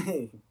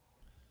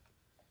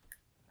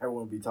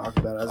 Everyone would be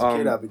talking about it. As a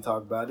kid, I'd be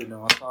talking about it. I didn't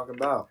know what I'm talking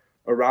about.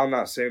 Around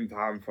that same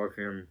time,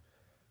 fucking,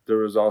 there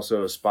was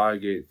also a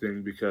Spygate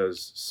thing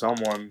because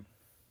someone,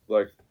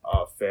 like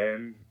a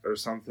fan or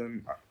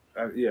something,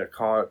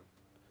 caught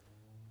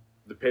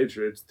the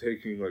Patriots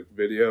taking like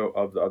video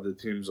of the other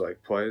team's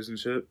like plays and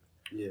shit.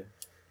 Yeah.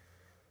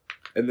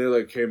 And they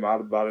like came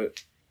out about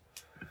it,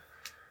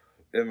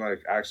 and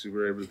like actually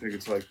were able to take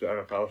it to like the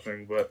NFL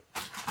thing, but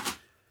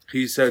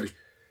he said,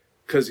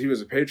 because he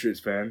was a Patriots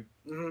fan.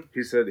 Mm-hmm.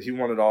 He said he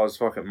wanted all his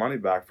fucking money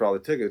back for all the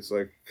tickets,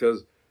 like,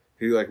 because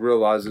he, like,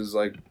 realizes,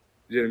 like,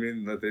 you know what I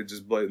mean, that they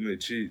just blatantly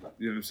cheat,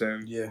 you know what I'm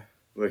saying? Yeah.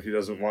 Like, he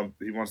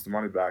wants the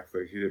money back,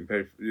 like, he didn't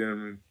pay for, you know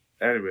what I mean?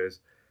 Anyways,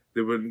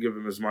 they wouldn't give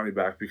him his money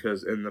back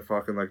because in the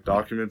fucking, like,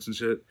 documents and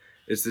shit,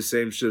 it's the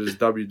same shit as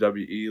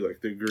WWE, like,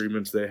 the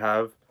agreements they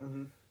have,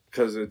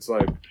 because it's,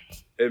 like,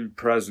 in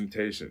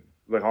presentation.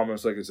 Like,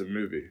 almost like it's a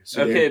movie.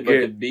 So okay,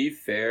 but to be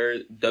fair,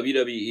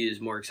 WWE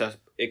is more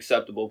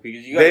acceptable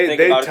because you gotta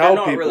think about it, they're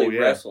not really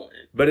wrestling.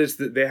 But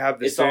they have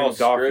the same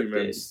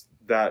documents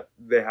that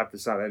they have to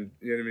sign. And,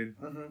 you know what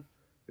I mean?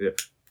 Mm-hmm. Yeah.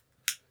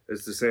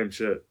 It's the same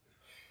shit.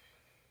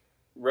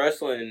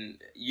 Wrestling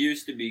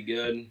used to be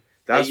good.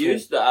 They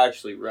used to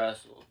actually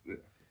wrestle. Yeah.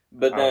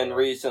 But then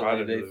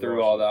recently they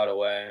threw all that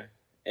away.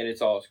 And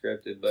it's all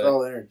scripted. But it's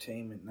all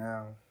entertainment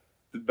now.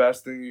 The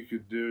best thing you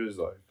could do is,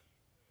 like,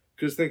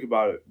 because think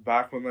about it.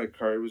 Back when, like,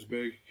 Curry was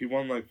big, he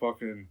won, like,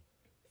 fucking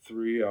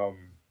 3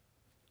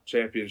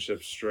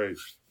 championships straight.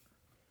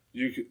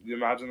 You could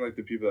imagine, like,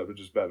 the people that would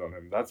just bet on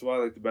him. That's why,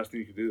 like, the best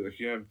thing you could do, like,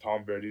 you have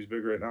Tom Brady's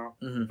big right now.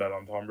 Mm-hmm. Bet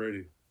on Tom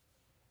Brady.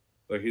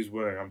 Like, he's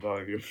winning, I'm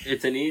telling you.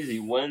 It's an easy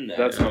win, though.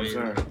 That's what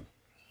I'm saying.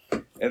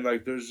 And,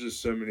 like, there's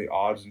just so many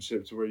odds and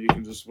shit to where you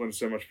can just win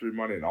so much free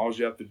money. And all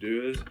you have to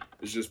do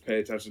is just pay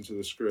attention to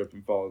the script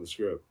and follow the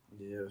script.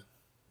 Yeah.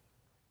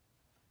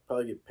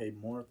 Probably get paid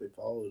more if they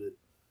followed it.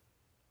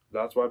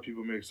 That's why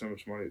people make so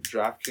much money.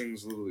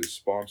 DraftKings literally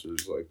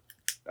sponsors, like,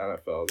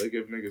 NFL. They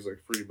give niggas,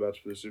 like, free bets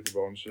for the Super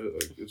Bowl and shit.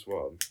 Like, it's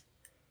wild.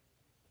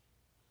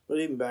 But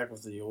even back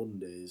with the olden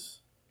days,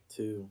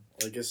 too.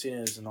 Like,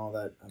 casinos and all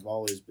that have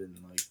always been,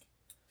 like...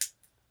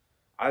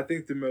 I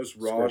think the most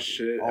raw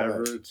shit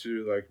ever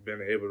to, like,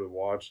 been able to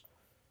watch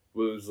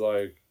was,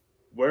 like,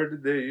 where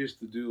did they used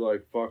to do,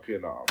 like,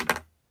 fucking,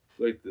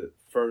 like, the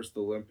first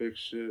Olympics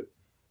shit?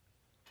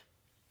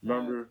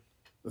 Remember?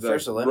 The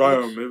first Olympics?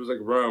 Rome. It was, like,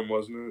 Rome,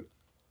 wasn't it?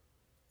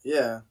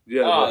 Yeah.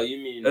 Yeah. Oh, you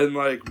mean... And,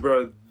 like,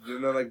 bro,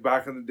 and then, like,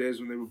 back in the days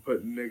when they would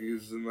put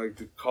niggas in, like,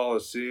 the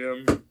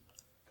Coliseum,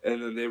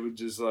 and then they would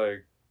just,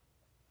 like,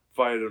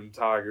 fight them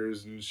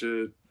tigers and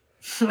shit.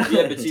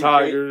 Yeah, but see,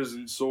 tigers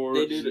and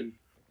swords.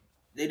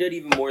 They did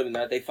even more than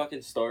that. They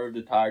fucking starved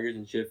the tigers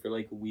and shit for,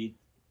 like, a week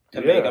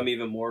to make them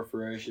even more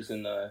ferocious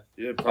in the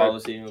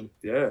Coliseum.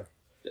 Yeah.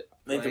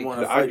 Make them Like,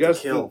 want to fight to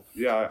kill.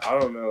 I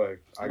don't know,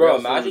 like... Bro,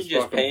 imagine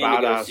just paying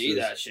to go see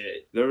that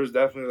shit. There was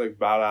definitely, like,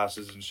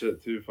 badasses and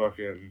shit, too,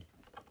 fucking...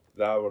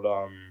 That would,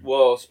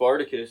 Well,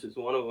 Spartacus is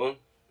one of them.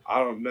 I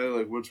don't know,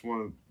 like, which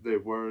one they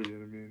were, you know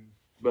what I mean?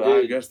 But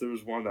Dude. I guess there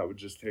was one that would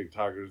just take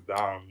tigers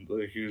down.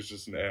 Like, he was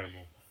just an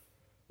animal.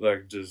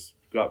 Like, just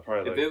got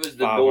probably, like, if it was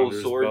the dual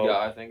sword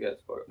guy, I think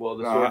that's Spartacus. Well,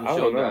 the sword and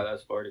shield guy,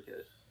 that's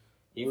Spartacus.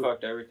 He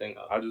fucked everything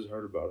up. I just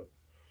heard about it.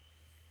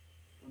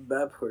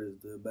 Bad part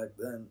is, back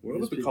then... What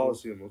does the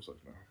Coliseum looks like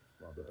now?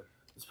 My bad.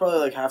 It's probably,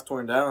 like, half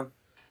torn down.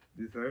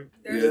 You think?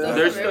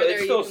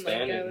 It's still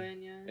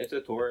standing. Yeah. It's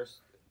a tourist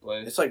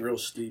place. It's, like, real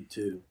steep,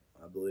 too,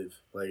 I believe.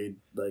 Like, it,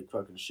 like,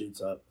 fucking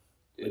shoots up.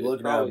 Like, It's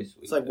looking probably at it,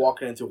 sweet, it's like though.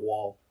 walking into a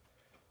wall.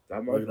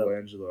 That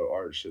Michelangelo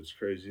art shit's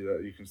crazy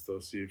that you can still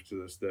see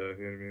to this day.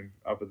 You know what I mean?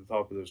 Up at the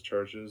top of those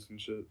churches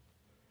and shit.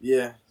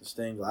 Yeah, the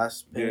stained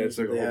glass Yeah, it's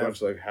like a whole have.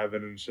 bunch of, like,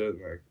 heaven and shit.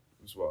 And, like,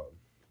 it's wild.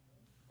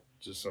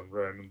 Just some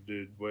random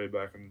dude way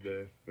back in the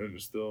day. And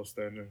it's still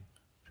standing.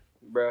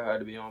 Bro had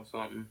to be on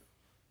something.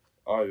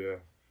 Oh, yeah.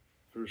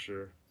 For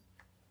sure.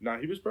 Nah,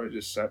 he was probably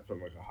just sent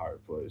from, like, a higher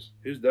place.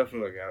 He was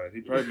definitely, like, at it.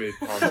 He probably made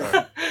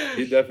contact.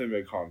 He definitely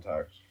made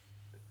contact.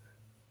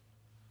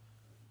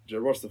 Did you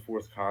ever watch The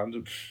Fourth Kind?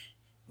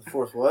 The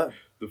fourth what?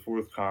 The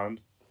Fourth Kind.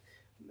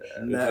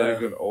 No.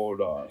 It's like an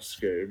old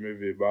scary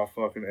movie about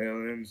fucking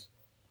aliens.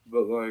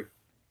 But, like,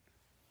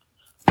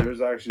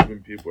 there's actually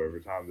been people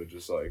every time that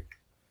just, like,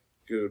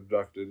 get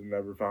abducted and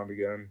never found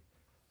again.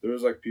 There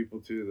was, like, people,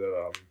 too,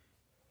 that,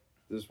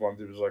 this one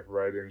dude was, like,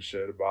 writing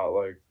shit about,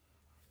 like,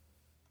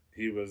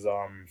 he was,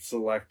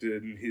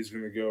 selected and he's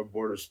gonna go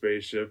aboard a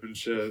spaceship and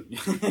shit.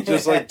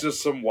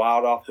 just some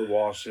wild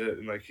off-the-wall shit.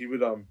 And, like, he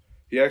would,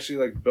 he actually,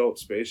 like, built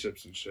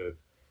spaceships and shit,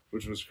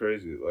 which was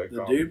crazy. Like,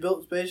 the dude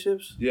built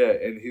spaceships? Yeah,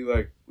 and he,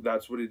 like,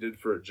 that's what he did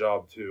for a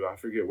job, too. I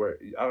forget where.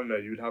 I don't know.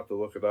 You'd have to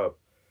look it up.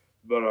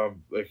 But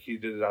like he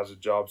did it as a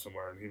job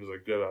somewhere, and he was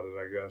like good at it,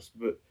 I guess.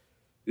 But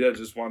yeah,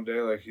 just one day,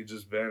 like he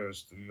just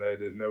vanished, and they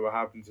didn't know what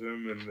happened to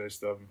him, and they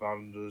still haven't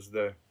found him to this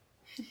day.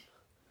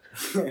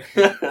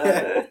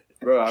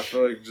 Bro, I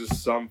feel like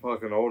just some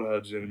fucking old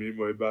heads, you know what I mean,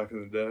 way back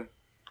in the day.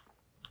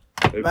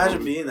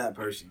 Imagine being that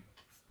person.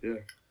 Yeah.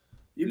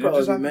 You probably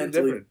just be have to be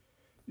mentally different.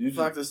 You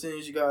fucked as soon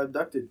as you got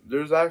abducted.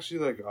 There's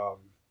actually like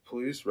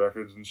police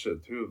records and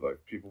shit too of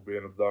like people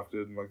being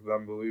abducted and like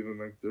them believing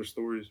like their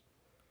stories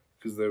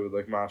because they would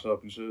like match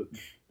up and shit.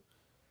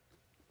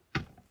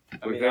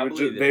 I mean,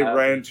 they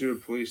ran to a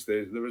police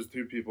station. There was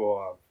two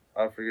people.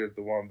 I forget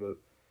the one, but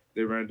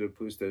they ran to a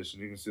police station.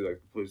 You can see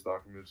like the police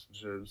documents and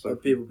shit. It's,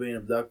 like people being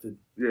abducted.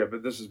 Yeah,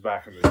 but this is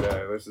back in the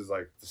day. This is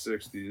like the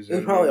 60s.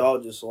 It's probably all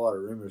just a lot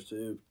of rumors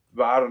too.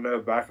 But I don't know.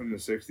 Back in the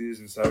 60s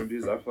and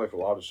 70s, I feel like a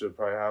lot of shit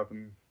probably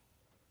happened.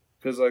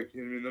 Cause like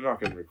you know, I mean, they're not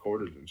getting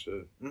recorded and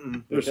shit.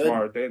 They're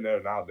smart. They know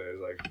nowadays.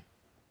 Like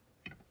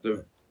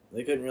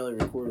they couldn't really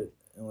record it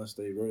unless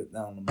they wrote it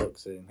down in a book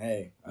saying,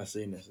 "Hey, I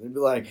seen this." They'd be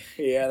like,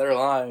 "Yeah, they're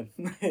lying."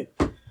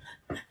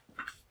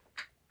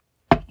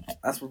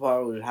 That's what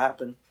probably would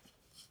happen.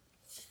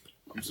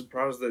 I'm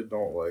surprised they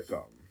don't like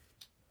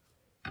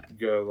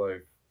go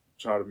like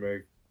try to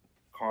make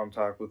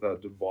contact with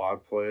that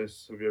Dubai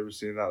place. Have you ever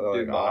seen that?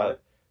 Like, Dubai?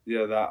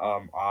 Yeah,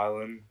 that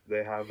island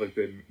they have, like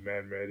they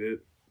man-made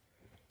it.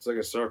 It's like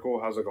a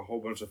circle, has like a whole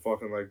bunch of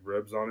fucking like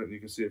ribs on it, and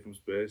you can see it from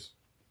space.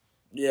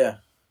 Yeah.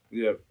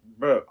 Yeah,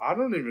 bro, I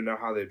don't even know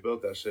how they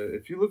built that shit.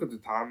 If you look at the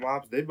time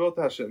lapse, they built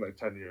that shit in like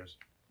 10 years.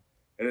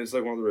 And it's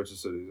like one of the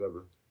richest cities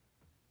ever.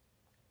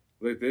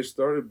 Like they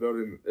started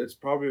building, it's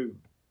probably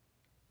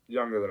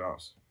younger than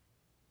us.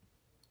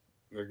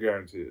 I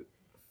guarantee it.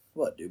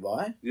 What,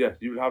 Dubai? Yeah,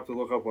 you would have to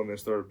look up when they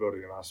started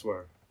building it, I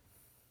swear.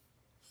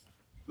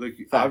 Like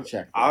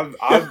check. I've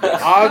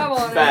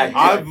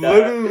Fact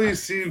literally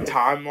seen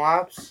time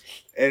lapse,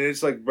 and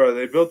it's like, bro,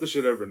 they built the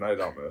shit overnight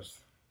almost.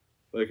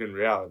 Like in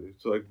reality,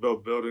 so like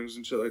build buildings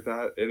and shit like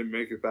that, it didn't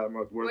make it that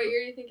much worth. What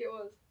year do you think it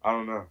was? I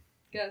don't know.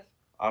 Guess.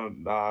 I don't.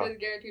 Because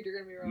guaranteed you're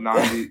gonna be wrong.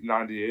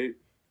 98.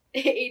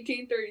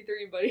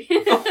 1833, buddy.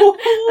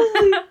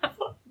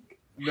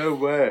 No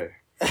way.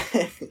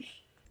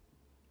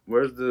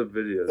 Where's the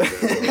video?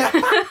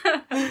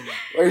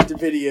 Where's the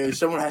video?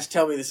 Someone has to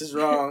tell me this is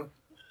wrong.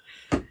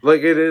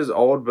 Like it is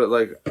old, but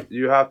like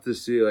you have to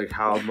see like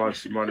how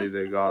much money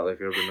they got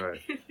like overnight.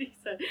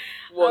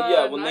 Well,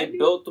 yeah, when 90? they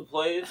built the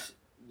place,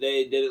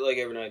 they did it like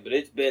overnight, but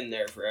it's been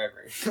there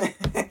forever.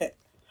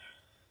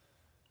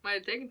 Might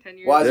have taken 10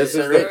 years. Why This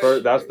is the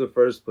first. That's the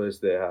first place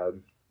they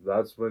had.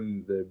 That's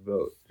when they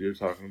built. You're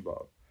talking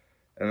about,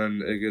 and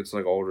then it gets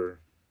like older.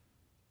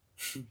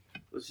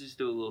 Let's just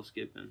do a little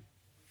skipping.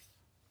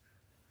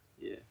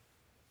 Yeah,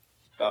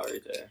 about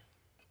right there.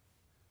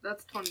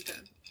 That's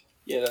 2010.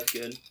 Yeah, that's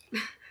good.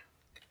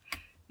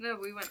 No,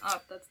 we went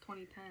up. That's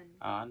 2010.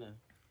 I know.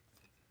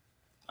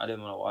 I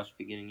didn't want to watch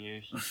beginning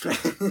years.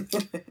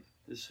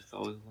 This is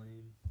always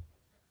lame.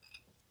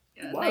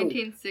 Yeah, Why?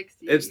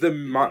 1960. It's the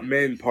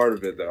main part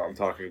of it that I'm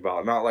talking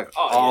about, not like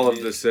all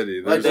of the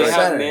city. Like They There's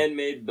have center.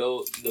 man-made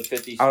built the 50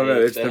 states. I don't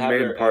know. It's They the have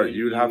main their part. own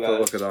You would have to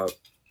look it up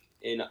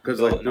in because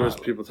built like in there was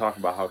Iowa. people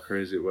talking about how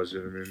crazy it was. You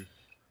know what I mean?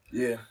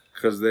 Yeah.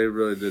 Because they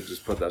really did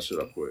just put that shit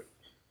up quick.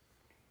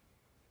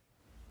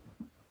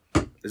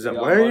 Is that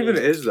Yeah, where money. even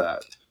is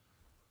that?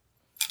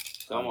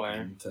 Somewhere.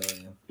 I'm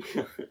telling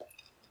you.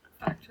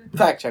 Fact check.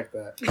 Fact check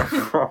that.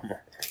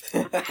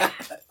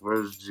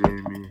 Where's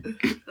Jamie?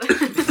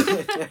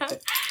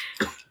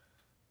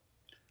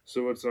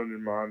 So what's on your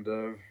mind,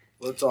 Dev?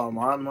 What's on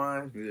my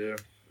mind? Yeah.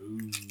 Ooh.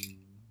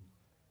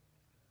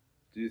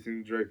 Do you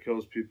think Drake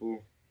kills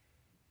people?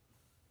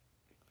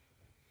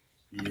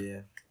 Yeah.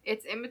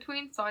 It's in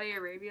between Saudi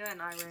Arabia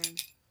and Iran.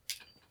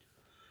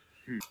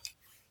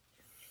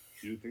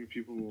 Do you think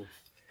people will...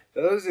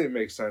 That doesn't even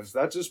make sense.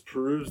 That just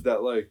proves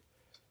that, like,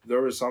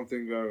 there was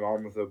something going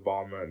on with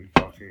Obama and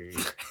fucking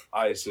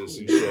ISIS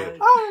and shit.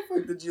 How the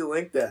fuck did you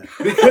link that?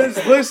 Because,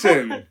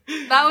 listen,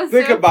 That was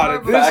think so about far it.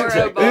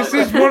 before This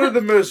Obama. is one of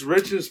the most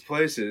richest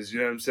places, you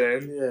know what I'm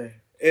saying? Yeah.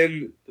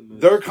 And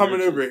they're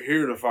coming over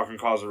here to fucking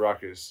cause a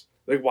ruckus.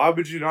 Like, why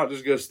would you not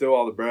just go steal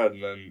all the bread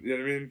and then, you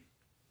know what I mean?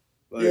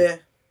 Like, Yeah.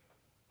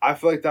 I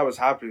feel like that was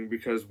happening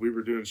because we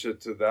were doing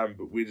shit to them,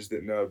 but we just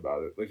didn't know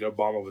about it. Like,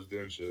 Obama was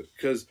doing shit.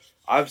 Because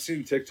I've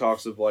seen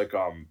TikToks of, like,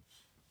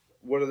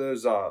 what are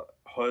those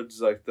hoods,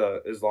 like,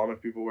 the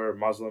Islamic people wear?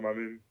 Muslim, I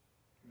mean?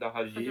 The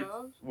Hajj.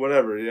 Hijab?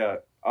 Whatever, yeah.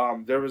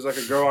 There was, like,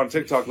 a girl on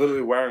TikTok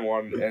literally wearing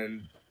one,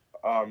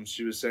 and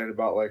she was saying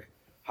about, like,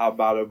 how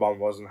bad Obama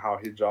was and how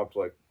he dropped,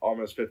 like,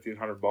 almost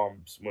 1,500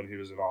 bombs when he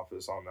was in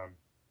office on them.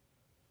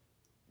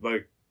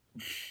 Like...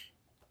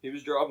 He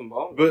was dropping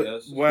bombs, But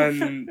yes.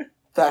 when...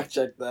 Fact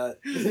check that.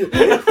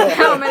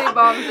 How many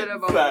bombs did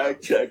Obama?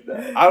 Fact check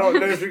that. I don't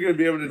know if you're going to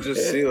be able to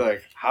just see,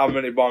 like, how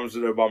many bombs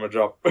did Obama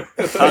drop.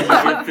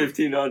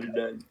 1,500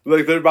 then.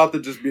 Like, they're about to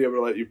just be able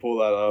to let you pull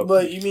that up.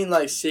 But you mean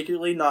like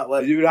secretly, not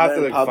let You would have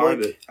to, let like, in public?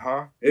 find it.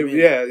 Huh? You mean-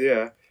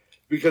 Yeah.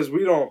 Because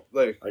we don't,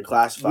 like Like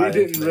classified.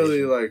 we didn't really,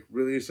 information. like,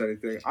 release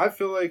anything. I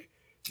feel like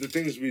the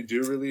things we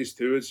do release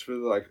too, it's for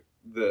like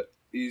the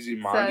easy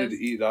minded to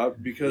eat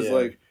up because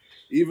like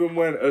even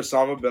when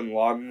Osama bin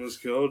Laden was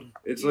killed,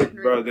 it's like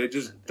bro, they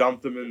just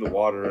dumped him in the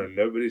water and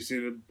nobody's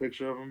seen a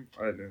picture of him.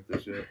 I didn't know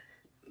this shit.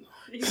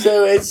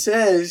 So it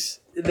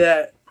says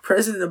that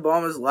President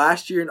Obama's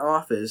last year in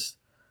office,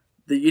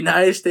 the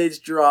United States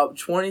dropped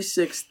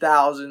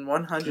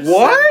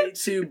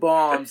 26,172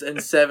 bombs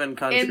in 7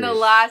 countries. In the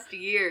last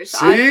year. So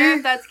See? I don't know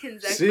if that's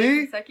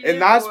consecutive.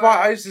 And that's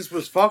why ISIS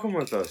was fucking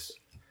with us.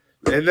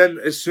 And then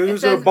as soon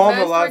as Obama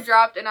most left, were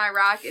dropped in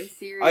Iraq and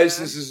Syria.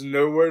 ISIS is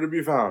nowhere to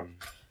be found.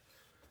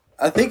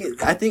 I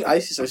think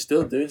ISIS are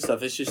still doing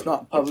stuff. It's just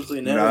not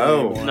publicly known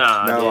anymore.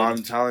 No,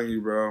 I'm telling you,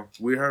 bro.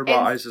 We heard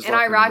about ISIS in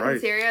Iraq and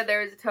Syria.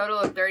 There was a total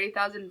of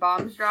 30,000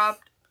 bombs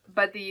dropped,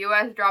 but the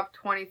U.S. dropped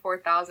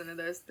 24,000 of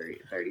those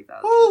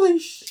 30,000. Holy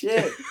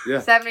shit!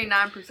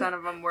 79%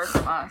 of them were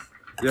from us.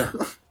 Yeah.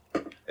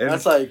 And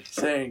that's like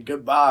saying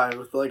goodbye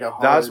with like a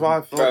hard... That's why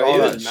I feel like all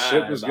that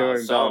shit was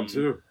going down something.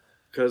 too.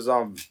 Because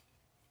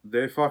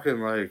they fucking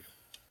like...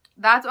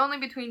 That's only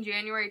between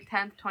January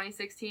 10th,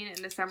 2016 and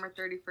December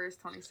 31st,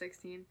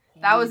 2016.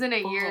 That was in a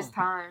year's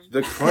time.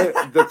 The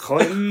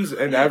Clintons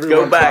and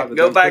everyone...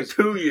 Go back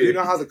 2 years. You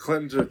know how the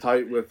Clintons are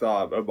tight with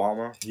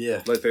Obama?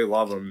 Yeah. Like, they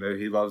love him.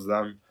 He loves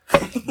them.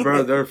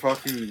 Bro, they're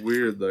fucking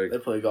weird. Like, they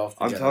play golf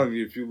together. I'm telling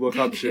you, if you look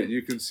up shit,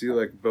 you can see,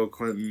 like, Bill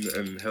Clinton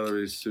and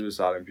Hillary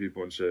suiciding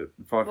people and shit.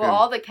 Fucking... Well,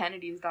 all the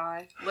Kennedys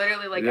die.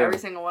 Literally, like, every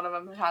single one of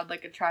them has had,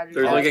 like, a tragic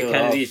There's, death. like, a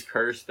Kennedy's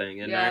curse thing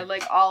in there. Yeah,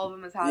 like, all of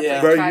them has had,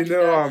 like, Bro, tragic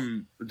deaths.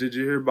 Did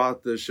you hear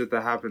about the shit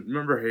that happened?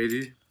 Remember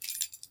Haiti?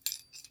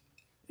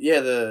 Yeah,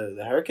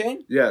 the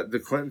hurricane? Yeah, the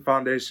Clinton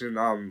Foundation,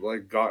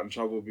 like, got in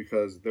trouble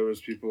because there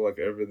was people, like,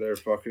 over there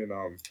fucking,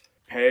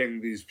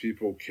 paying these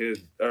people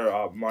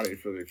money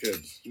for their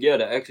kids. Yeah,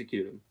 to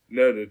execute them.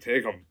 No, to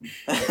take them.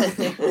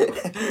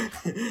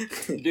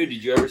 Dude,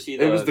 did you ever see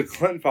that? It was the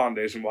Clinton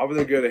Foundation. Why would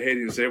they go to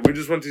Haiti and say, we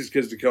just want these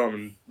kids to kill them?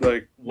 And,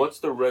 like... What's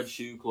the Red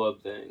Shoe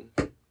Club thing?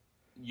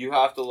 You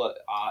have to let...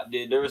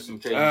 dude, there was some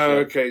crazy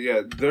shit. Okay,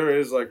 yeah. There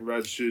is, like,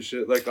 red shoe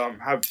shit. Like,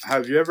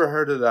 have you ever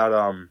heard of that,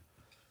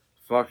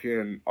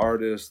 fucking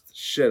artist?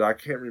 Shit, I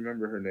can't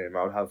remember her name.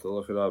 I would have to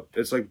look it up.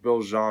 It's, like,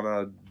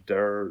 Biljana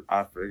Der...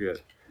 I forget.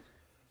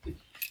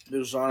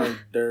 Biljana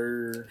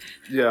Der...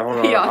 Yeah, hold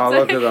on. Beyonce. I'll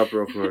look it up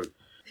real quick.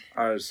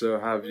 Alright, so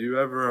have you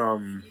ever,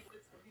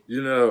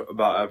 you know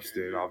about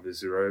Epstein,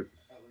 obviously, right?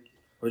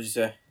 What'd you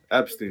say?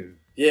 Epstein.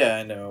 Yeah,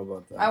 I know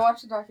about that. I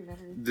watched the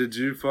documentary. Did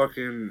you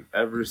fucking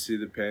ever see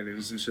the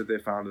paintings and shit they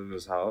found in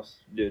his house?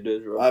 Dude,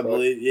 those were I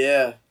believe,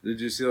 yeah. Did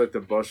you see, like,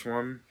 the Bush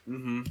one?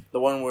 Mm-hmm. The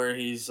one where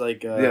he's,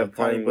 like, playing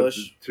Tiny with Bush.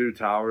 the 2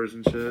 towers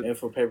and shit? And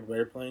for paper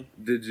airplane.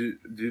 Do you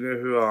know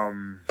who,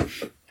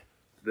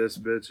 this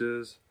bitch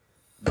is?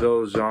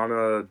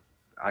 Biljana,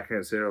 I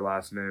can't say her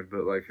last name,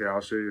 but, like, here, I'll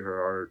show you her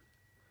art.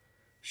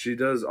 She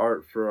does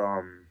art for,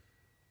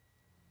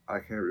 I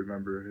can't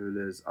remember who it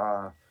is.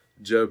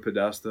 Joe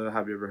Podesta.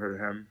 Have you ever heard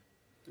of him?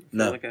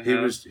 No. Like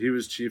He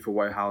was chief of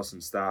White House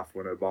and staff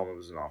when Obama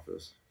was in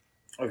office.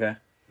 Okay.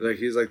 Like,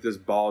 he's like this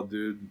bald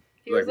dude,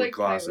 He like, was, with like,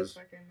 glasses.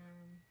 Fucking,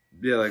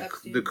 Yeah, like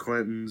Epstein. the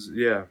Clintons.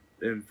 Yeah,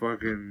 and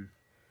fucking,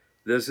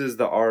 this is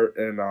the art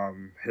in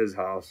his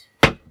house.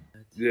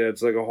 Yeah,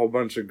 it's like a whole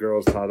bunch of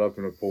girls tied up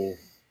in a pool.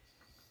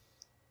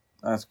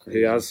 That's crazy.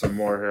 He has some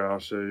more here. I'll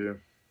show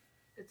you.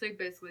 it's like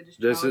basically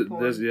just This child is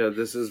porn.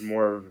 this is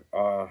more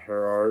of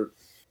her art.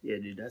 Yeah,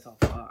 dude, that's all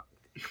fucked.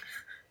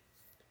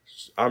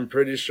 I'm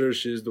pretty sure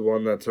she's the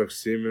one that took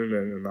semen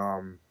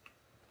and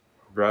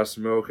breast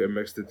milk and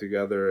mixed it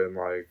together and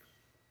like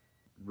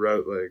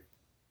wrote like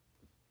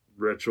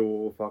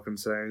ritual fucking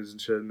sayings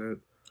and shit in it.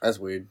 That's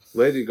weird.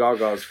 Lady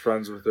Gaga's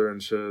friends with her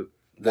and shit.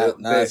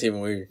 That's even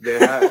weird. They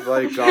have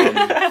like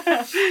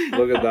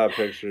look at that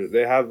picture.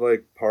 They have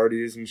like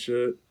parties and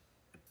shit.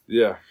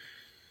 Yeah.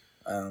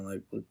 I don't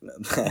like looking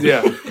at that.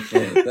 Yeah.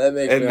 That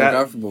makes me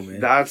uncomfortable,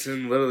 man. That's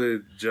in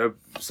literally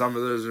some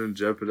of those are in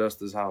Joe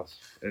Podesta's house.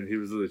 And he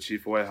was the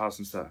chief of White House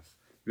and stuff.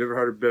 You ever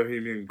heard of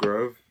Bohemian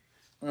Grove?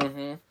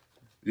 Mm-hmm.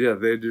 Yeah,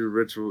 they do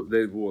ritual.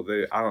 They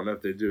I don't know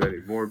if they do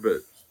anymore,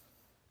 but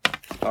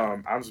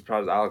I'm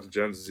surprised Alex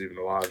Jones is even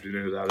alive. Do you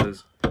know who that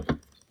is?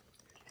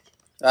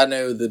 I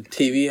know the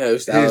TV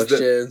host, Alex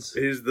Jones.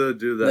 He's the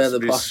dude that's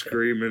be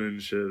screaming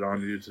and shit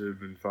on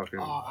YouTube and fucking...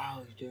 Oh,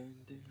 Alex Jones,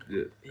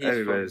 dude. Yeah.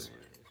 Anyways,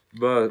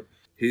 but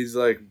he's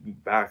like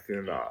back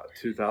in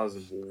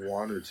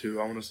 2001 or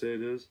 2, I want to say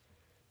it is.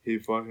 He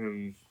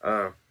fucking...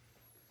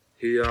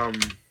 he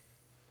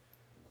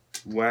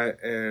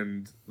went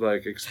and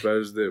like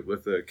exposed it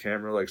with a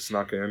camera, like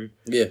snuck in.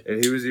 Yeah.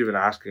 And he was even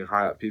asking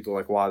high up people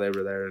like why they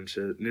were there and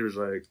shit. And he was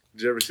like,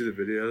 "Did you ever see the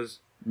videos?"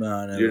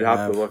 No, no. You'd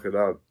have to look it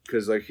up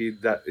because like he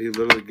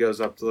literally goes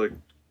up to like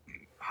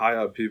high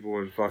up people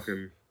and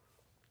fucking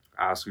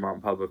ask them out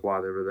in public why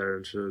they were there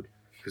and shit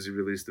because he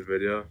released the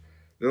video.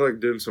 They're like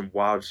doing some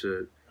wild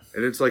shit,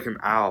 and it's like an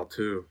owl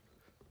too,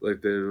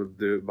 like they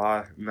do it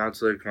by, and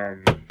that's like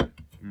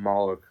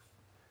Moloch,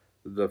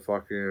 the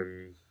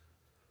fucking.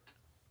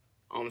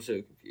 I'm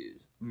so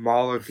confused.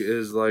 Moloch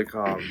is like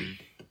a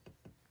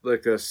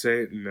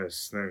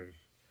Satanist thing.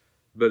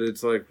 but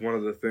it's like one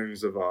of the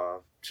things of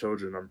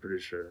children. I'm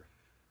pretty sure.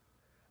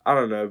 I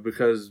don't know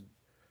because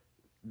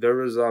there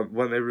was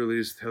when they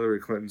released Hillary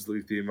Clinton's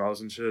leaked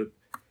emails and shit.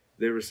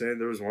 They were saying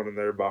there was one in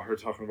there about her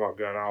talking about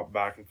going out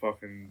back and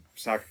fucking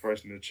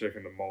sacrificing a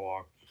chicken to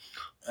Moloch.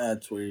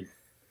 That's weird.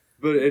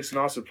 But it's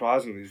not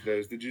surprising these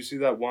days. Did you see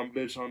that one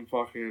bitch on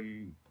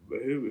fucking...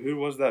 Who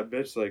was that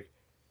bitch? Like,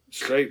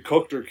 straight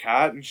cooked her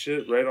cat and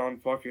shit right on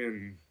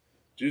fucking...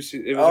 Did you see...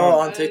 It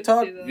was on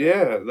TikTok?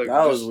 Yeah. Like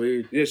that was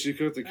weird. Yeah, she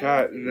cooked the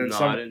cat and then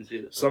I didn't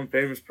see that. some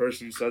famous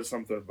person said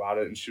something about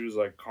it and she was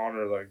like, calling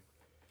her like,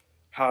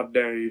 how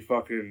dare you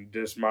fucking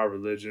diss my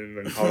religion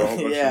and call her a whole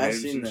bunch of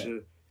names and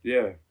shit.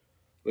 Yeah.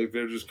 Like,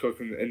 they're just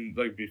cooking... And,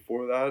 like,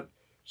 before that...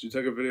 She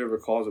took a video of her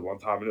closet one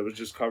time, and it was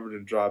just covered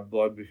in dry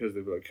blood because they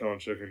were like killing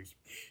chickens.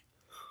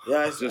 Yeah,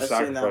 I've seen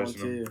that one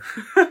too.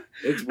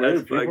 It's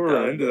weird. People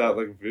are into that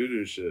like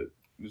voodoo shit.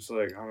 It's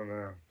like, I don't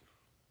know,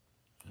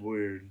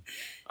 weird.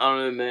 I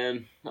don't know,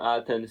 man.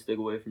 I tend to stick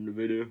away from the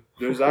voodoo.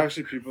 There's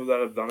actually people that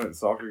have done it in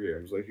soccer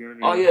games, like you know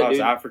what I mean. Oh yeah,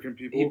 dude. African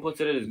people. He puts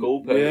it in his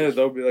goal post. Yeah,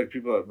 there'll be like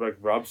people that like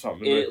rub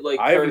something. It like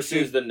I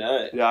curses the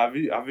net. Yeah, I've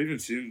even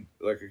seen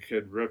like a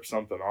kid rip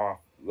something off,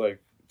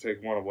 like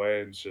take one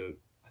away and shit.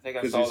 I think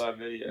I saw that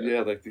video.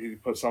 Yeah, like he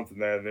put something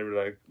there, and they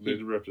were like, they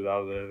ripped it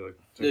out of there, like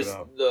took it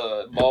out.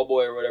 The ball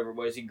boy or whatever it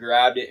was, he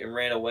grabbed it and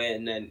ran away,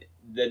 and then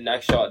the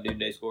next shot, dude,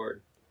 they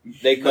scored.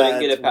 They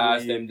couldn't get it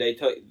past him. They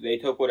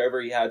took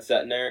whatever he had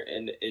sitting there,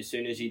 and as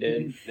soon as he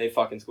did, they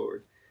fucking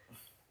scored.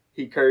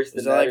 He cursed.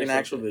 Is that like an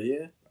actual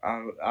video?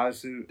 I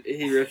see.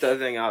 He ripped that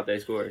thing out. They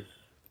scored.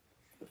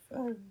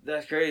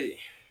 That's crazy.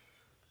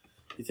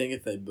 You think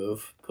if they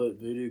both put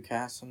voodoo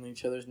casts on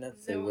each other's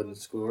nets, they wouldn't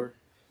score?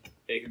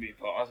 It could be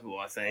possible,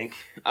 I think.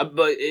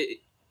 But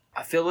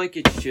I feel like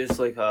it's just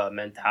like a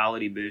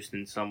mentality boost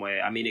in some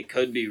way. I mean, it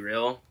could be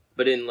real,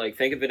 but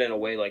think of it in a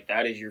way like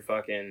that is your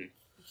fucking...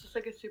 It's just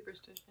like a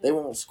superstition. They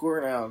won't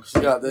score now because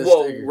you got this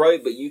sticker.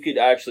 Right, but you could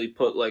actually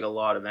put like a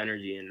lot of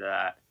energy into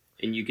that,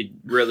 and you could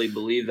really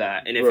believe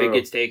that. And if it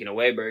gets taken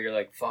away, bro, you're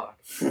like, fuck,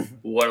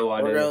 what do I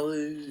do? We're gonna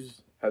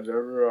lose. Have you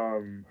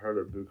ever heard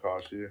of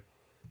Bukashi?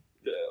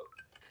 Yeah.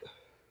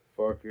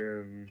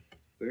 Fucking...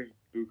 I think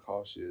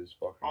Bukashi is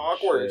fucking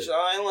awkward shit.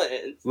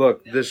 silence.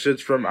 Look, this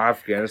shit's from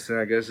Afghanistan.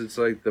 I guess it's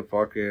like the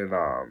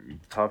fucking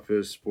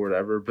toughest sport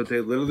ever. But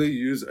they literally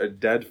use a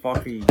dead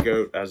fucking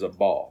goat as a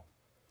ball.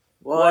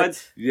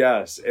 What?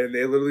 Yes, and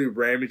they literally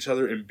ram each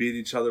other and beat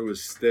each other with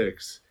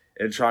sticks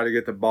and try to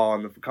get the ball.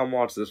 And come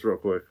watch this real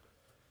quick.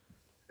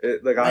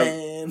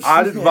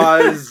 I'd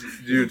advise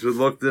you to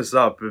look this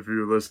up if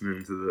you're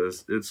listening to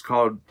this. It's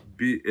called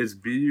Buz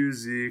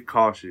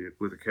Kashi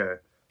with a K.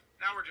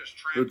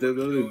 But they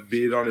literally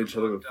beat on each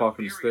other with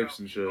fucking sticks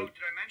and shit.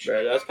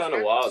 Bro, that's kind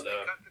of wild,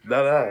 though.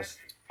 That ass.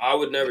 I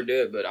would never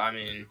do it, but I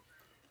mean,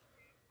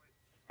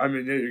 yeah,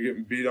 you're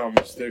getting beat on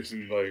with sticks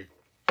and, like,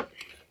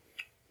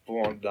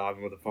 full on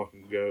diving with a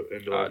fucking goat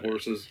into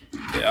horses.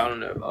 Yeah, I don't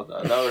know about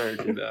that. That would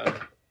hurt too bad.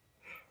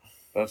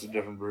 That's a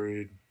different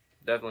breed.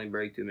 Definitely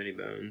break too many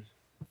bones.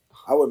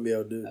 I wouldn't be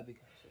able to do it.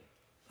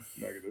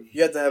 Negative.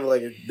 You have to have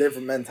like a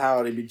different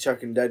mentality, be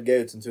chucking dead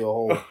goats into a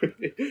hole.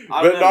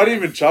 But not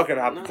even chucking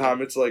half the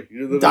time. It's like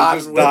you're literally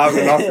just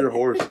diving off your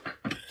horse.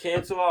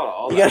 Cancel out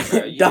all you that.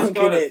 Gotta dunk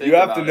in it. You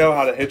have to know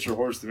how to hit your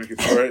horse to make it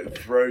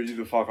throw you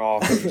the fuck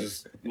off and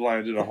just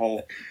land in a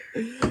hole.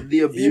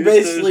 You're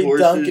basically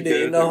dunking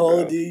it in the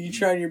hole, dude. You're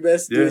trying your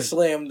best to do a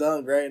slam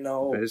dunk right in the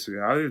hole. Basically,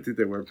 I don't even think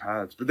they wear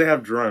pads, but they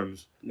have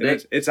drones.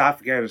 It's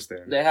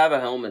Afghanistan. They have a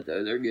helmet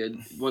though. They're good.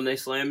 When they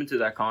slam into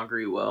that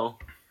concrete well,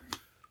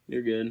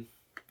 you're good.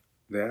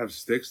 They have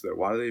sticks though.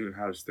 Why do they even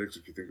have sticks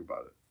if you think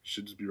about it? You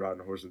should just be riding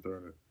a horse and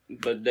throwing it.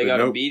 But they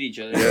gotta beat each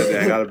other. Yeah,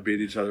 they gotta beat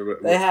each other.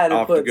 They had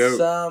to put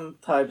some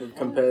type of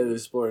competitive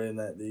sport in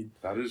that, dude.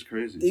 That is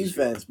crazy.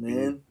 Defense,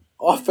 man.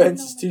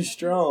 Offense is too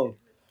strong.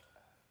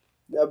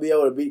 You gotta be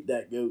able to beat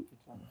that goat.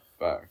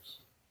 Facts.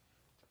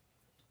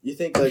 You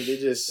think like they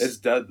just... It's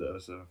dead though,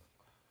 so...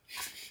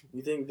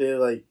 You think they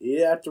like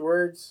eat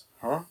afterwards?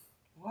 Huh?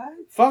 What?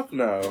 Fuck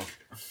no.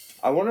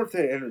 I wonder if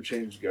they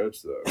interchange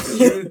goats though. Because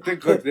you would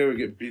think like they would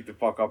get beat the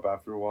fuck up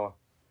after a while.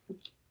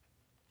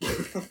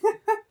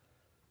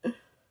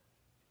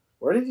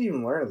 Where did you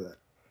even learn that?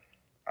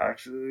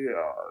 Actually, did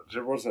you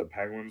ever watch that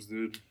Penguins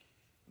dude?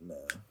 No.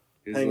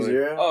 Penguins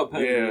Zero? Oh,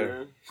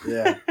 Penguins.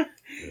 Yeah.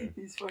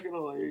 He's fucking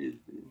hilarious,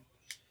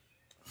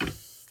 dude.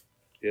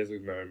 He has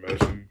like no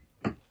emotion.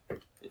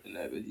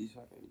 No, but he's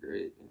fucking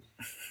great.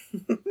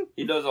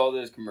 He does all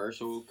those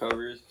commercial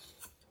covers.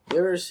 You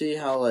ever see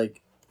how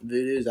like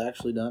voodoo is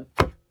actually done?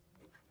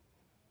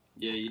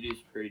 Yeah, you do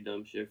some pretty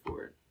dumb shit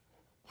for it.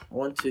 I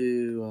went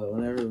to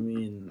whenever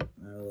me and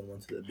Marilyn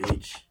went to the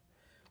beach.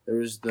 There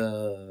was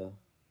the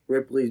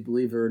Ripley's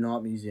Believe It or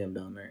Not museum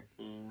down there.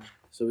 Mm.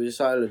 So we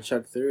decided to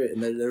check through it,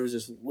 and there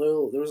was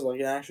like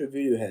an actual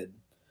voodoo head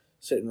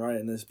sitting right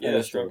in this pedestal.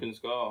 Yeah, shrunken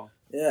skull.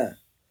 Yeah,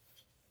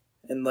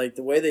 and like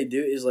the way they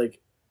do it is like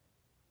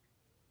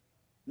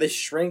they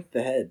shrink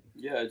the head.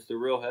 Yeah, it's the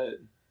real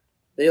head.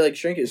 They like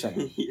shrink it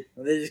somehow. Yeah.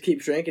 And they just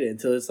keep shrinking it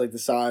until it's like the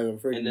size of a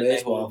freaking and then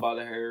baseball. they hold it by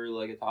the hair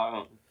like a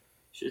tile.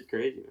 Shit's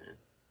crazy, man.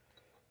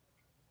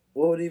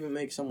 What would even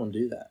make someone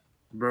do that?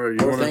 Bro, you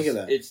Or want think of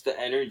to that? It's the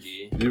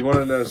energy. you want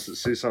to know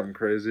see something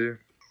crazy?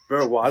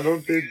 Bro, why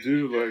don't they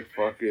do like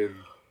fucking?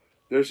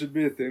 There should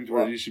be a thing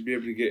where you should be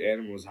able to get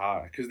animals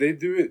high, cause they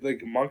do it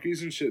like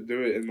monkeys and shit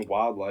do it in the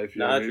wildlife. You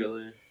know what I mean?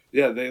 Naturally.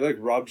 Yeah, they like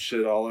rub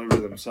shit all over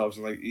themselves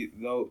and like eat.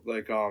 They'll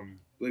like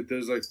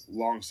there's like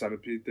long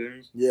centipede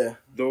things. Yeah.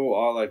 They'll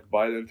all like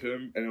bite into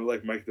them and it'll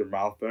like make their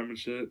mouth burn and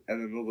shit,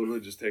 and then they'll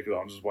literally just take it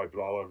off and just wipe it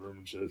all over them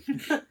and shit.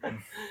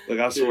 Like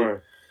I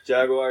swear.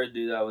 Jaguars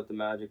do that with the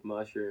magic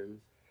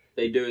mushrooms.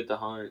 They do it to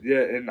hunt.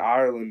 Yeah, in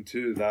Ireland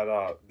too.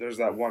 That there's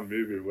that one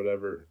movie or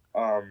whatever.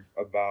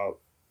 About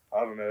I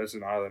don't know. It's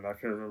in Ireland. I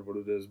can't remember what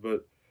it is,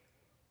 but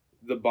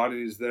the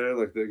bunnies there,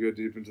 like they go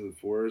deep into the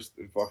forest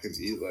and fucking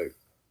eat like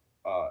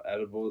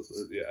edibles.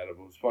 Yeah,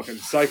 edibles. Fucking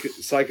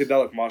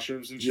psychedelic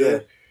mushrooms and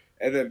shit.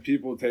 Yeah. And then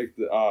people take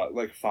the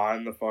like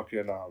find the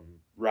fucking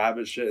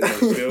rabbit shit in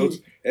their fields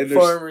and their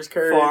Farmer's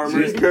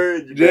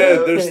courage.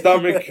 Yeah, their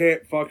stomach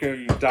can't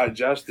fucking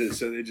digest it,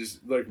 so they just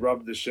like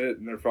rub the shit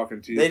in their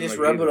fucking teeth. They just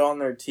rub it on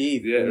their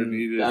teeth. Yeah, and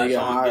eat it. That's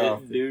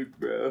off Dude,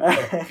 bro.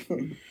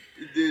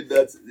 Dude,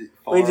 that's...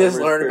 We just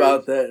learned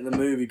about that in a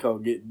movie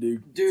called Get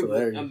Duked. Dude,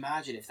 but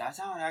imagine if that's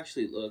how it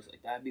actually looks.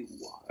 Like, that'd be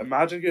wild.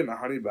 Imagine getting a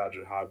honey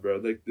badger high, bro.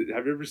 Like,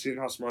 have you ever seen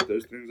how smart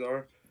those things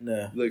are?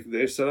 No. Like,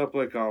 they set up,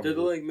 like, they're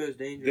the, like, most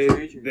dangerous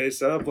creatures. They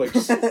set up, like,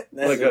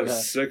 like a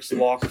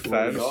 6-lock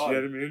fence, you know what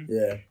I mean?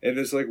 Yeah. And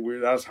this, like,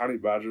 weird-ass honey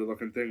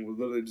badger-looking thing will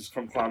literally just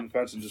come climb the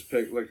fence and just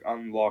pick, like,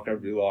 unlock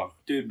every lock.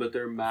 Dude, but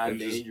they're mad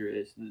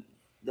dangerous.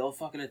 They'll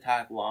fucking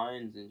attack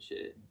lions and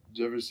shit.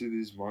 Did you ever see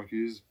these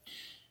monkeys?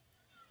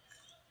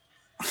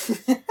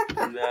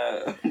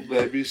 No.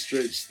 They be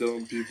straight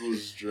stealing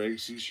people's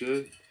drinks and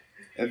shit.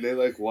 And they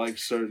like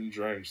certain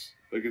drinks.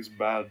 Like it's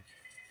bad.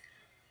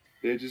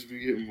 They just be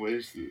getting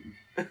wasted.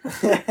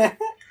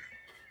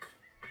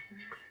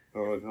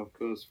 Oh, I'd help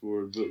fast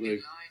forward, but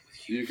like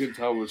you can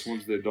tell which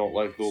ones they don't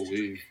like, they'll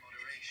leave.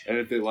 And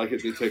if they like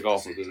it, they take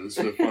off with it. It's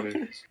so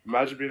funny.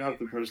 Imagine being half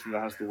the person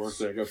that has to work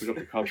there and go pick up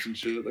the cups and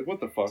shit. Like, what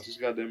the fuck? These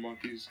goddamn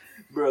monkeys.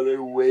 Bro,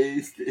 they're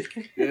wasted.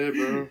 Yeah,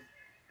 bro.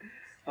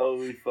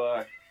 Holy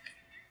fuck.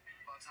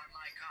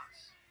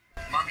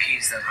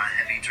 Monkeys that are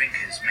heavy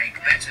drinkers make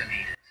better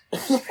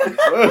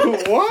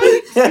leaders.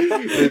 What?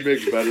 They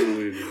make better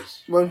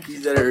leaders.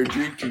 Monkeys that are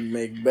drinking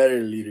make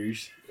better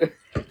leaders.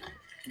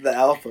 The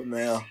alpha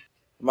male.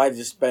 Might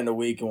just spend a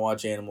week and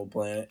watch Animal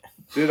Planet.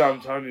 Dude,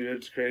 I'm telling you,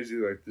 it's crazy,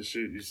 like, the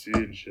shit you see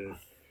and shit.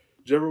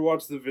 Did you ever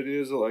watch the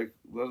videos of, like,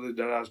 literally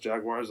dead-ass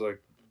jaguars,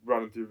 like,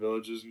 running through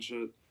villages and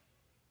shit?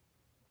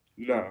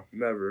 No,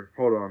 never.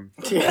 Hold on.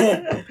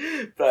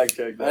 Fact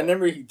check that. I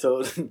remember he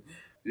told...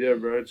 Yeah,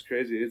 bro, it's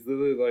crazy. It's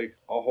literally, like,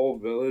 a whole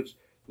village.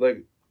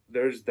 Like,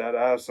 there's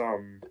dead-ass,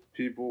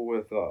 people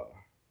with,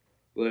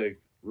 like,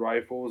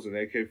 rifles and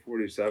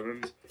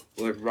AK-47s,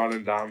 like,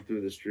 running down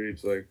through the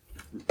streets, like,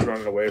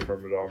 running away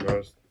from it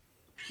almost.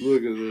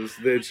 Look at this.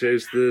 They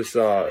chased this,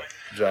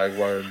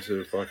 jaguar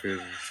into fucking...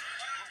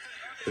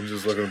 And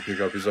just look at him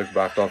peek up. He's, like,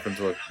 backed off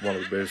into, like, one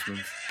of the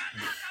basements.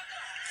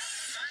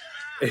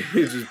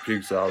 He just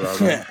peeks out at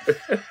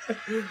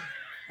him.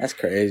 That's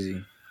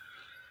crazy.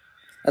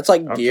 That's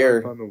like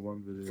deer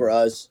for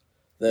us.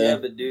 Yeah,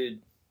 but dude,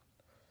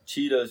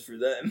 cheetahs for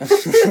them.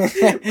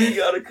 We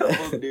got a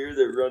couple of deer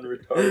that run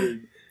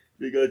retarded.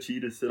 They got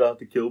cheetahs set out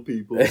to kill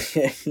people. That's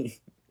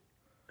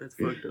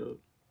fucked up.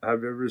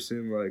 Have you ever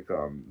seen like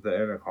the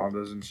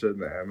anacondas and shit in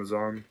the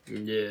Amazon?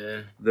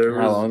 Yeah.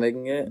 How long they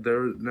can get?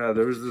 There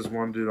was this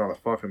one dude on a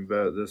fucking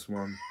boat. This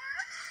one,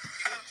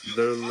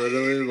 they're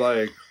literally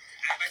like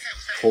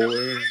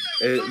pulling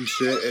it and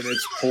shit, and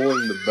it's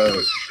pulling the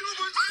boat.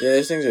 Yeah,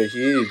 these things are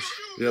huge.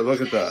 Yeah,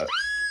 look at that.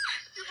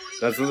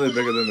 That's literally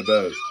bigger than the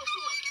boat.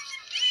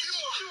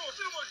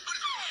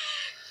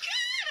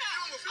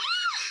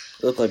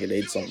 It looked like it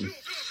ate something.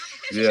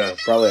 Yeah,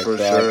 probably for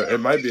sure. It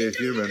might be a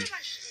human,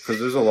 because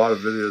there's a lot of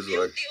videos of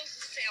like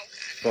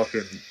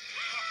fucking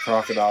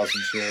crocodiles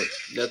and shit.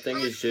 That thing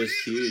is just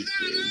huge,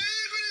 dude.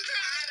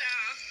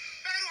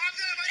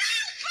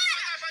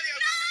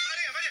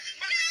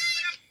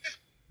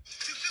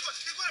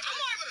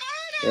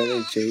 Where are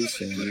they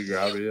chasing? Did he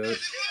grab it yet?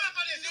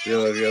 Yeah,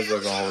 like he has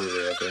like a hold of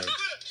it, I think.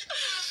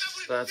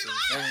 That's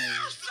insane.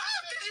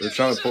 They're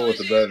trying to pull with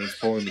the boat and it's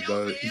pulling the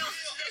boat.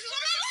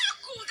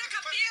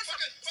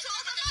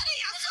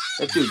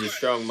 That dude's a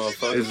strong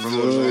motherfucker. It's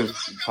literally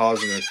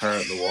causing a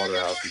current in the water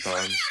half the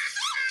time.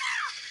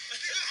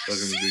 Like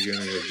in the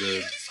beginning it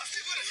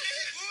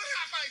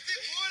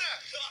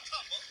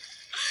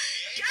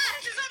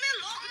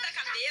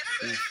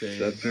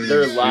did.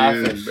 They're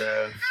laughing,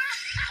 bro.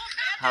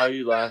 How are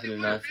you laughing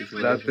in that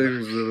situation? That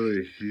thing's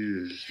literally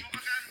huge.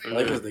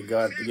 Like because they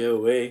got to go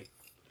away.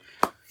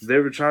 They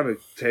were trying to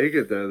take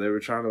it though. They were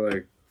trying to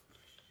like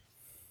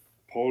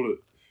pull it.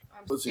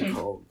 What's it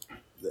called?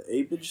 The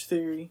apage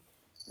theory?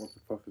 What the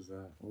fuck is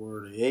that?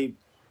 Or the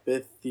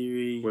ape-ith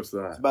theory? What's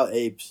that? It's about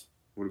apes.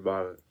 What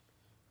about it?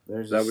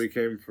 that we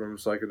came from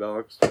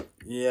psychedelics.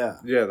 Yeah.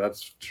 Yeah,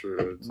 that's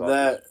true. It's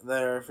That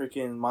their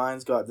freaking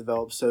minds got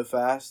developed so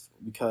fast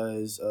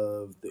because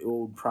of the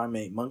old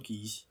primate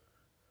monkeys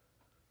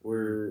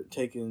were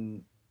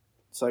taking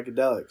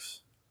psychedelics,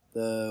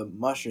 the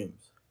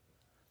mushrooms.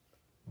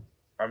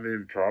 I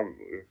mean,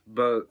 probably,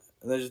 but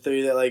And there's a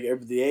theory that like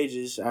over the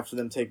ages, after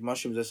them take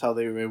mushrooms, that's how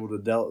they were able to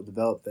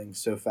develop things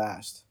so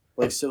fast.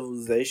 Like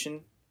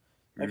civilization,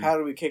 like how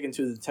did we kick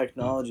into the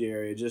technology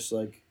area just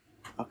like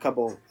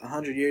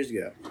 100 years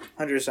ago,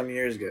 100 or some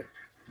years ago?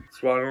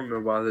 that's why I don't know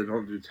why they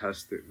don't do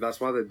testing. That's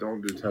why they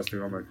don't do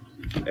testing on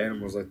like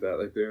animals like that.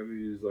 Like they only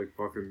use like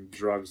fucking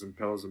drugs and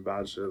pills and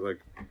bad shit. Like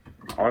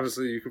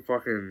honestly, you could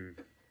fucking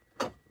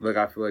like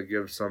I feel like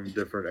give some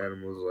different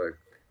animals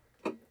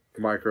like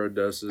micro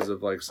doses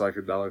of like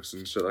psychedelics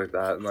and shit like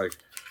that, and like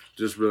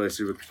just really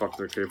see what the fuck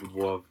they're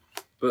capable of.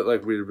 But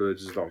like we really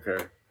just don't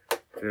care.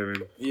 You know what I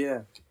mean?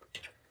 Yeah.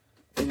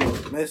 You know,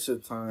 most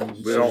of the time,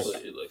 We don't-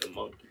 like a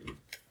monkey.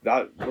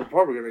 That we're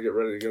probably gonna get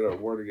ready to get an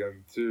award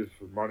again too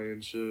for money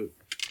and shit.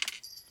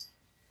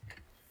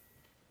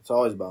 It's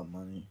always about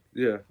money.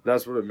 Yeah,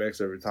 that's what it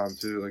makes every time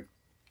too.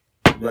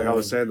 Like I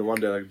was saying the one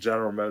day, like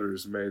General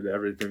Motors made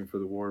everything for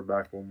the war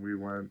back when we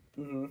went.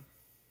 Mm-hmm.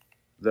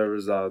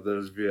 There's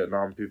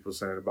Vietnam people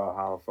saying about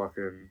how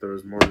fucking there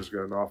was mortars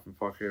going off and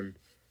fucking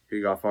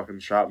he got fucking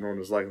shrapnel in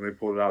his leg and they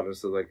pulled it out and it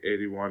said like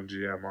 81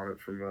 GM on it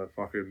from the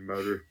fucking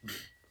motor.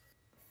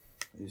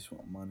 They just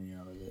want money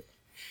out of it.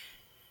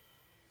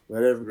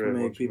 Whatever Very can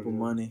make much people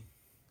money. money.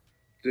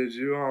 Did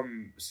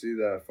you see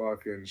that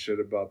fucking shit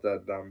about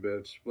that dumb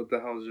bitch? What the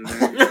hell's your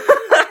name?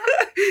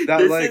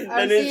 That like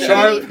I've seen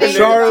Charlie- many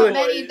Charlie-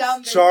 many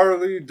dumb bitches.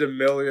 Charlie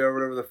D'Amelio,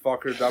 whatever the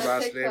fuck her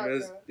dumbass TikTok name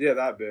is. girl. Yeah,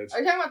 that bitch. Are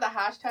you talking about the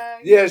hashtag?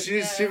 Yeah,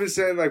 she was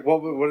saying like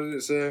what did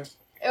it say?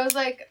 It was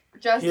like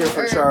Justice Here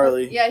for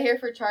Charlie. Yeah, here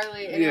for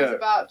Charlie, and it was Yeah.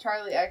 about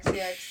Charlie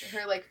XCX.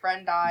 Her like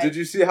friend died. Did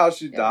you see how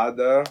she Yeah. died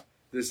though?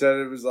 They said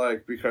it was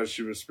like because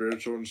she was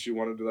spiritual and she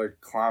wanted to like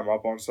climb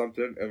up on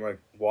something and like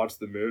watch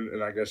the moon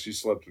and I guess she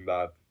slipped and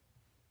died.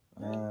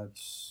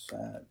 That's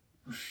sad.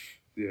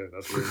 Yeah,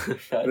 that's weird.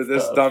 But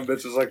this dumb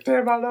bitch was like,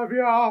 damn, I love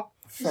y'all.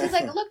 She's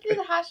like, look through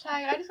the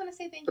hashtag. I just want to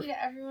say thank you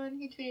to everyone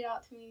who tweeted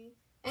out to me.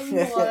 And you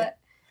know what?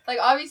 Like,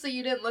 obviously,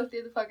 you didn't look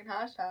through the fucking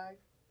hashtag.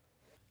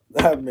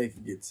 That'd make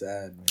you get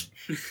sad,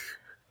 man.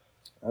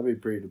 I'd be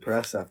pretty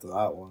depressed after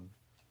that one.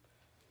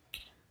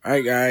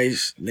 Alright,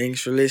 guys. Thanks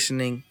for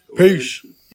listening. Peace.